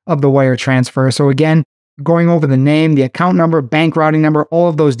of the wire transfer. So again, going over the name, the account number, bank routing number, all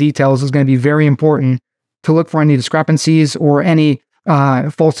of those details is going to be very important to look for any discrepancies or any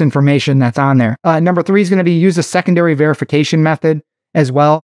false information that's on there. Number three is going to be use a secondary verification method as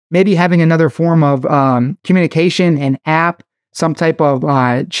well. Maybe having another form of communication, an app, some type of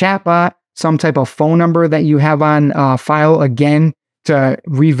chatbot, some type of phone number that you have on file, again, to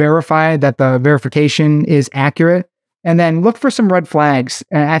re-verify that the verification is accurate. And then look for some red flags.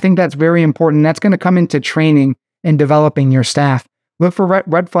 And I think that's very important. That's going to come into training and developing your staff. Look for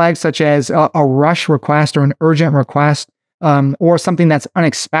red flags such as a rush request or an urgent request, or something that's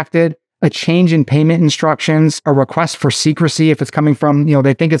unexpected, a change in payment instructions, a request for secrecy if it's coming from,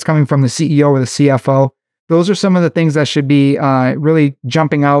 they think it's coming from the CEO or the CFO. Those are some of the things that should be really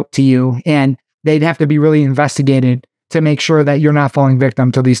jumping out to you, and they'd have to be really investigated to make sure that you're not falling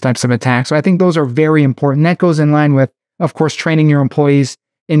victim to these types of attacks. So I think those are very important. That goes in line with, of course, training your employees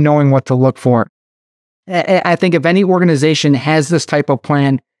in knowing what to look for. I think if any organization has this type of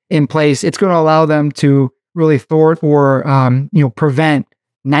plan in place, it's going to allow them to really thwart or prevent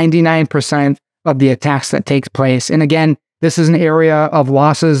 99% of the attacks that takes place. And again, this is an area of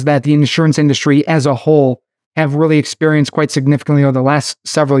losses that the insurance industry as a whole have really experienced quite significantly over the last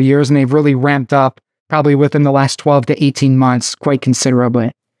several years, and they've really ramped up probably within the last 12 to 18 months quite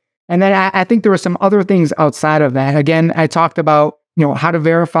considerably. And then I think there were some other things outside of that. Again, I talked about how to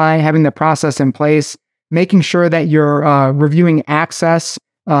verify, having the process in place, making sure that you're reviewing access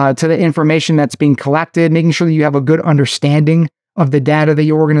to the information that's being collected, making sure that you have a good understanding of the data that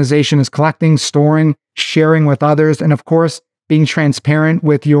your organization is collecting, storing, sharing with others, and of course, being transparent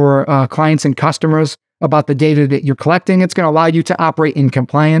with your clients and customers about the data that you're collecting. It's going to allow you to operate in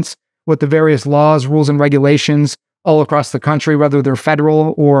compliance with the various laws, rules, and regulations all across the country, whether they're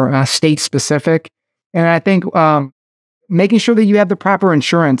federal or state-specific. And I think making sure that you have the proper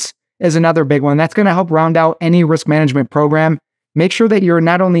insurance is another big one. That's going to help round out any risk management program. Make sure that you're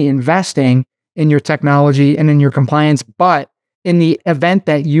not only investing in your technology and in your compliance, but in the event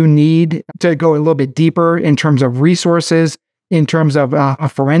that you need to go a little bit deeper in terms of resources in terms of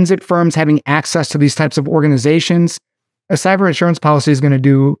forensic firms having access to these types of organizations. A cyber insurance policy is going to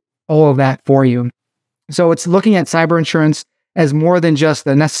do all of that for you. So it's looking at cyber insurance as more than just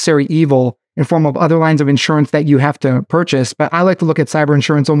the necessary evil in form of other lines of insurance that you have to purchase. But I like to look at cyber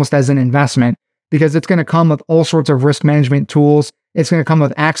insurance almost as an investment, because it's going to come with all sorts of risk management tools. It's going to come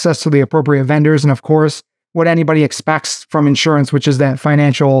with access to the appropriate vendors. And of course, what anybody expects from insurance, which is that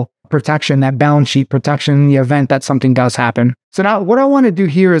financial protection, that balance sheet protection in the event that something does happen. So now what I want to do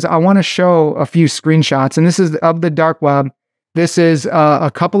here is I want to show a few screenshots, and this is of the dark web. This is a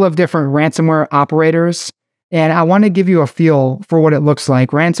couple of different ransomware operators, and I want to give you a feel for what it looks like.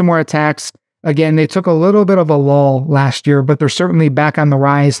 Ransomware attacks, again, they took a little bit of a lull last year, but they're certainly back on the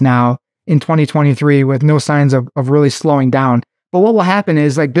rise now in 2023 with no signs of really slowing down. But what will happen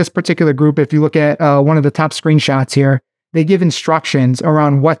is, like this particular group, if you look at one of the top screenshots here, they give instructions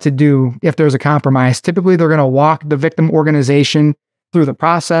around what to do if there's a compromise. Typically, they're going to walk the victim organization through the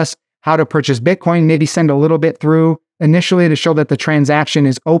process, how to purchase Bitcoin, maybe send a little bit through initially to show that the transaction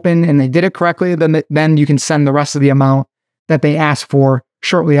is open and they did it correctly. Then you can send the rest of the amount that they ask for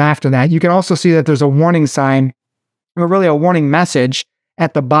shortly after that. You can also see that there's a warning sign, or really a warning message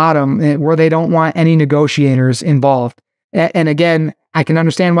at the bottom where they don't want any negotiators involved. And again, I can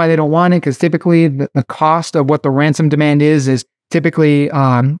understand why they don't want it, because typically the cost of what the ransom demand is typically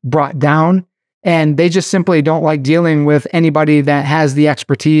brought down. And they just simply don't like dealing with anybody that has the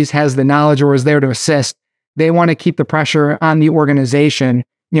expertise, has the knowledge, or is there to assist. They want to keep the pressure on the organization,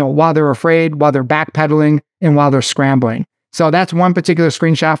 while they're afraid, while they're backpedaling, and while they're scrambling. So that's one particular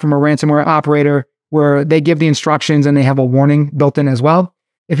screenshot from a ransomware operator where they give the instructions and they have a warning built in as well.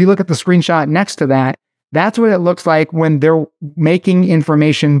 If you look at the screenshot next to that, that's what it looks like when they're making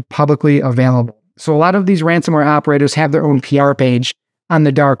information publicly available. So a lot of these ransomware operators have their own PR page on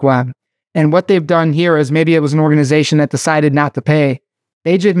the dark web. And what they've done here is, maybe it was an organization that decided not to pay.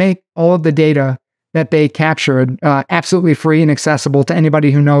 They just make all of the data that they captured absolutely free and accessible to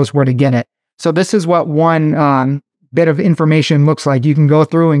anybody who knows where to get it. So this is what one bit of information looks like. You can go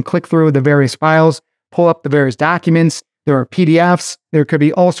through and click through the various files, pull up the various documents. There are PDFs. There could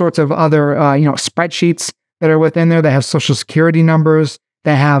be all sorts of other, spreadsheets that are within there that have social security numbers,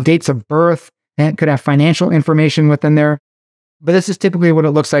 that have dates of birth, that could have financial information within there. But this is typically what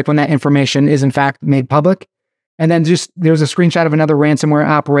it looks like when that information is in fact made public. And then there's a screenshot of another ransomware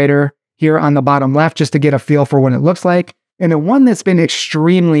operator here on the bottom left, just to get a feel for what it looks like. And the one that's been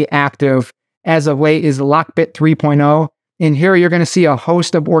extremely active as of late is Lockbit 3.0. And here you're going to see a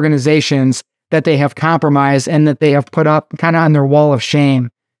host of organizations that they have compromised and that they have put up kind of on their wall of shame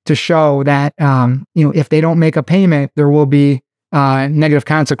to show that, if they don't make a payment, there will be negative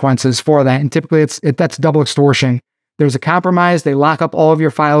consequences for that. And typically that's double extortion. There's a compromise, they lock up all of your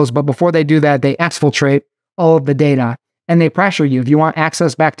files, but before they do that, they exfiltrate all of the data and they pressure you. If you want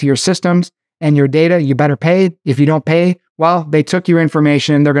access back to your systems and your data, you better pay. If you don't pay, well, they took your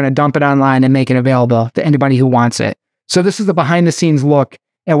information, they're going to dump it online and make it available to anybody who wants it. So this is the behind the scenes look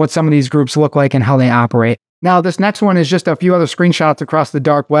at what some of these groups look like and how they operate. Now, this next one is just a few other screenshots across the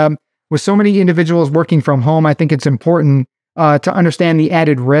dark web. With so many individuals working from home, I think it's important to understand the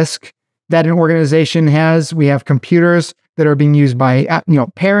added risk that an organization has. We have computers that are being used by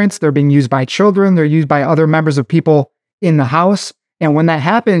parents, they're being used by children, they're used by other members of people in the house. And when that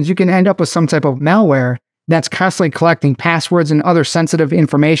happens, you can end up with some type of malware that's constantly collecting passwords and other sensitive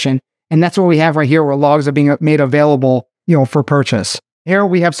information. And that's what we have right here, where logs are being made available, for purchase. Here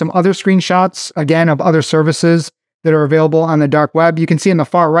we have some other screenshots, again, of other services that are available on the dark web. You can see in the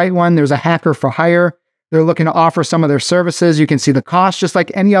far right one, there's a hacker for hire. They're looking to offer some of their services. You can see the cost, just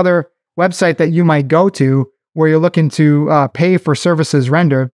like any other website that you might go to where you're looking to pay for services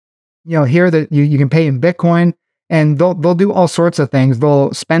rendered. Here that you can pay in Bitcoin, and they'll do all sorts of things.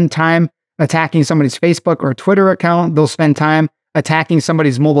 They'll spend time attacking somebody's Facebook or Twitter account. They'll spend time attacking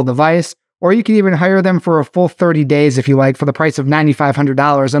somebody's mobile device. Or you can even hire them for a full 30 days, if you like, for the price of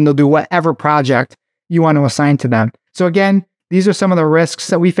 $9,500, and they'll do whatever project you want to assign to them. So again, these are some of the risks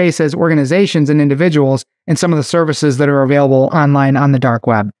that we face as organizations and individuals, and some of the services that are available online on the dark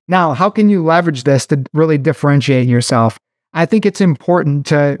web. Now, how can you leverage this to really differentiate yourself? I think it's important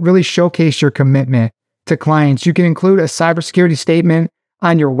to really showcase your commitment to clients. You can include a cybersecurity statement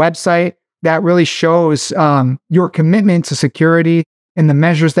on your website that really shows your commitment to security and the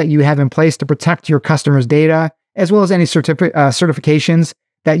measures that you have in place to protect your customers' data, as well as any certifications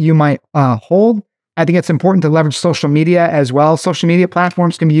that you might hold. I think it's important to leverage social media as well. Social media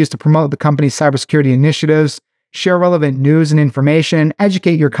platforms can be used to promote the company's cybersecurity initiatives, share relevant news and information,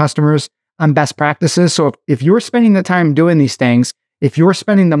 educate your customers on best practices. So if you're spending the time doing these things, if you're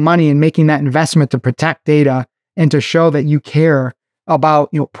spending the money and making that investment to protect data and to show that you care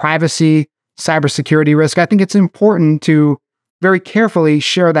about, privacy, cybersecurity risk. I think it's important to very carefully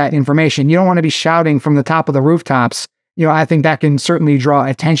share that information. You don't want to be shouting from the top of the rooftops. I think that can certainly draw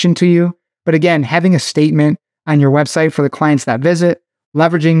attention to you. But again, having a statement on your website for the clients that visit,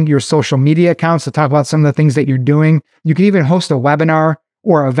 leveraging your social media accounts to talk about some of the things that you're doing. You can even host a webinar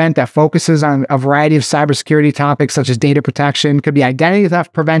or event that focuses on a variety of cybersecurity topics such as data protection, could be identity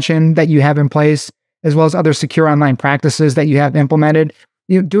theft prevention that you have in place, as well as other secure online practices that you have implemented.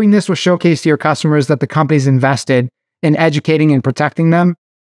 Doing this will showcase to your customers that the company's invested in educating and protecting them.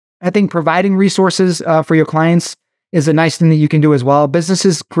 I think providing resources for your clients is a nice thing that you can do as well.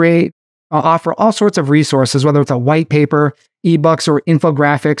 Businesses offer all sorts of resources, whether it's a white paper, ebooks, or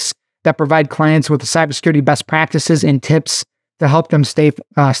infographics that provide clients with the cybersecurity best practices and tips to help them stay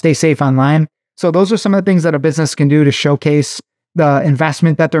safe online. So those are some of the things that a business can do to showcase the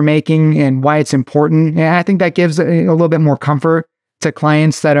investment that they're making and why it's important. And I think that gives a little bit more comfort to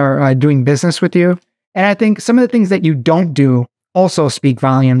clients that are doing business with you. And I think some of the things that you don't do also speak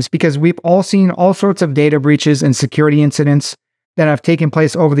volumes, because we've all seen all sorts of data breaches and security incidents that have taken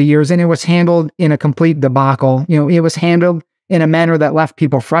place over the years, and it was handled in a complete debacle. It was handled in a manner that left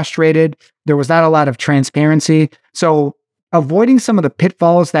people frustrated. There was not a lot of transparency. So avoiding some of the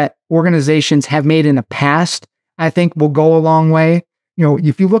pitfalls that organizations have made in the past, I think will go a long way.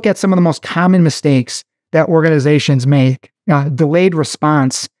 If you look at some of the most common mistakes that organizations make, delayed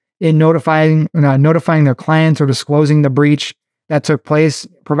response in notifying their clients or disclosing the breach that took place,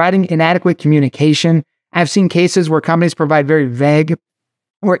 providing inadequate communication. I've seen cases where companies provide very vague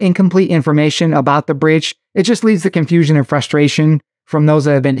or incomplete information about the breach. It just leads to confusion and frustration from those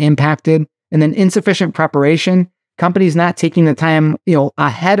that have been impacted. And then insufficient preparation, companies not taking the time,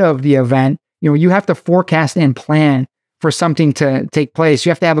 ahead of the event. You have to forecast and plan for something to take place. You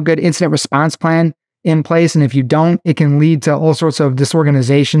have to have a good incident response plan in place. And if you don't, it can lead to all sorts of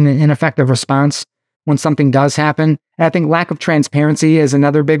disorganization and ineffective response when something does happen. And I think lack of transparency is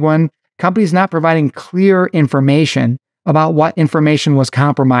another big one. Companies not providing clear information about what information was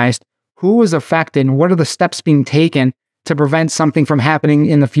compromised, who was affected, and what are the steps being taken to prevent something from happening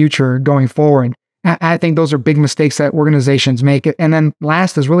in the future going forward. I think those are big mistakes that organizations make. And then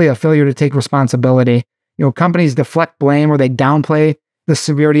last is really a failure to take responsibility. Companies deflect blame or they downplay the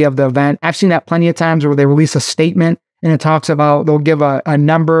severity of the event. I've seen that plenty of times where they release a statement and it talks about, they'll give a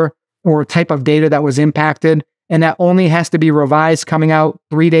number or type of data that was impacted, and that only has to be revised coming out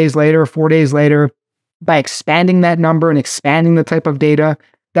 3 days later, 4 days later, by expanding that number and expanding the type of data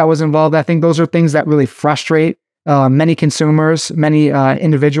that was involved. I think those are things that really frustrate many consumers, many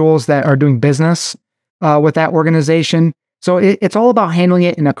individuals that are doing business with that organization. So it's all about handling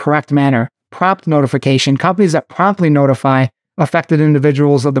it in a correct manner. Prompt notification, companies that promptly notify affected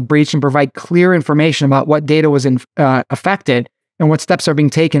individuals of the breach and provide clear information about what data was affected and what steps are being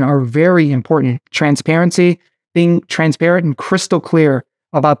taken are very important. Transparency, being transparent and crystal clear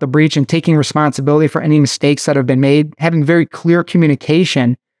about the breach and taking responsibility for any mistakes that have been made, having very clear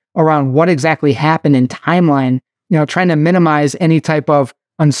communication around what exactly happened in timeline, trying to minimize any type of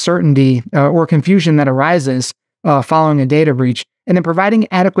uncertainty or confusion that arises following a data breach, and then providing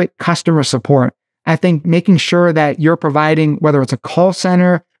adequate customer support. I think making sure that you're providing, whether it's a call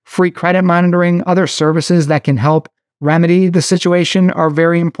center, free credit monitoring, other services that can help remedy the situation are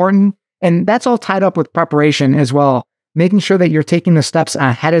very important. And that's all tied up with preparation as well. Making sure that you're taking the steps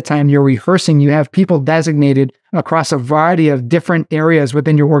ahead of time, you're rehearsing, you have people designated across a variety of different areas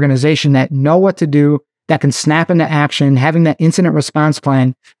within your organization that know what to do, that can snap into action. Having that incident response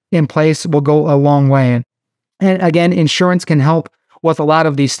plan in place will go a long way. And again, insurance can help with a lot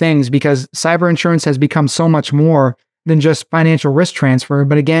of these things because cyber insurance has become so much more than just financial risk transfer.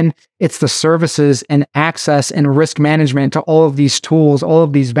 But again, it's the services and access and risk management to all of these tools, all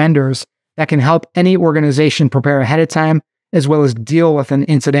of these vendors that can help any organization prepare ahead of time, as well as deal with an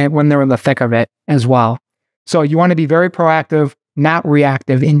incident when they're in the thick of it as well. So you want to be very proactive, not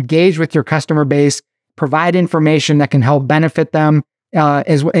reactive. Engage with your customer base, provide information that can help benefit them,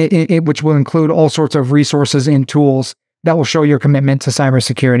 which will include all sorts of resources and tools that will show your commitment to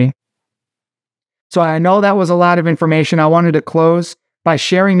cybersecurity. So I know that was a lot of information. I wanted to close by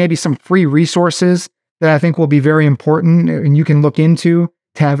sharing maybe some free resources that I think will be very important and you can look into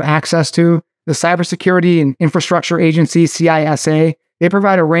to have access to. The Cybersecurity and Infrastructure Agency, CISA, they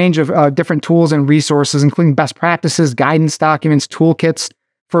provide a range of different tools and resources, including best practices, guidance documents, toolkits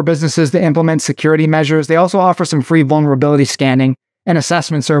for businesses to implement security measures. They also offer some free vulnerability scanning and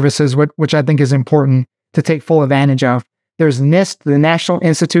assessment services, which I think is important to take full advantage of. There's NIST, the National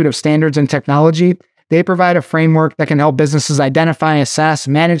Institute of Standards and Technology. They provide a framework that can help businesses identify, assess,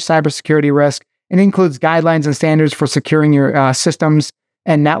 manage cybersecurity risk, It includes guidelines and standards for securing your systems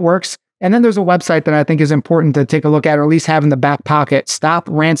and networks. And then there's a website that I think is important to take a look at, or at least have in the back pocket,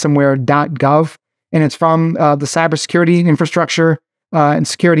 stopransomware.gov. And it's from the Cybersecurity Infrastructure and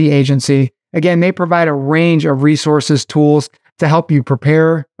Security Agency. Again, they provide a range of resources, tools to help you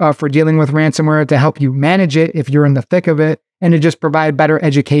prepare for dealing with ransomware, to help you manage it if you're in the thick of it, and to just provide better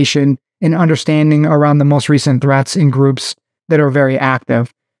education and understanding around the most recent threats in groups that are very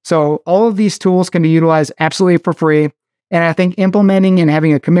active. So all of these tools can be utilized absolutely for free. And I think implementing and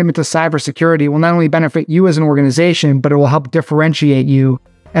having a commitment to cybersecurity will not only benefit you as an organization, but it will help differentiate you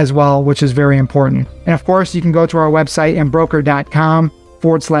as well, which is very important. And of course, you can go to our website,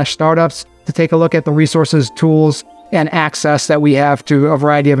 embroker.com/startups, to take a look at the resources, tools, and access that we have to a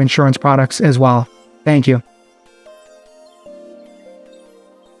variety of insurance products as well. Thank you.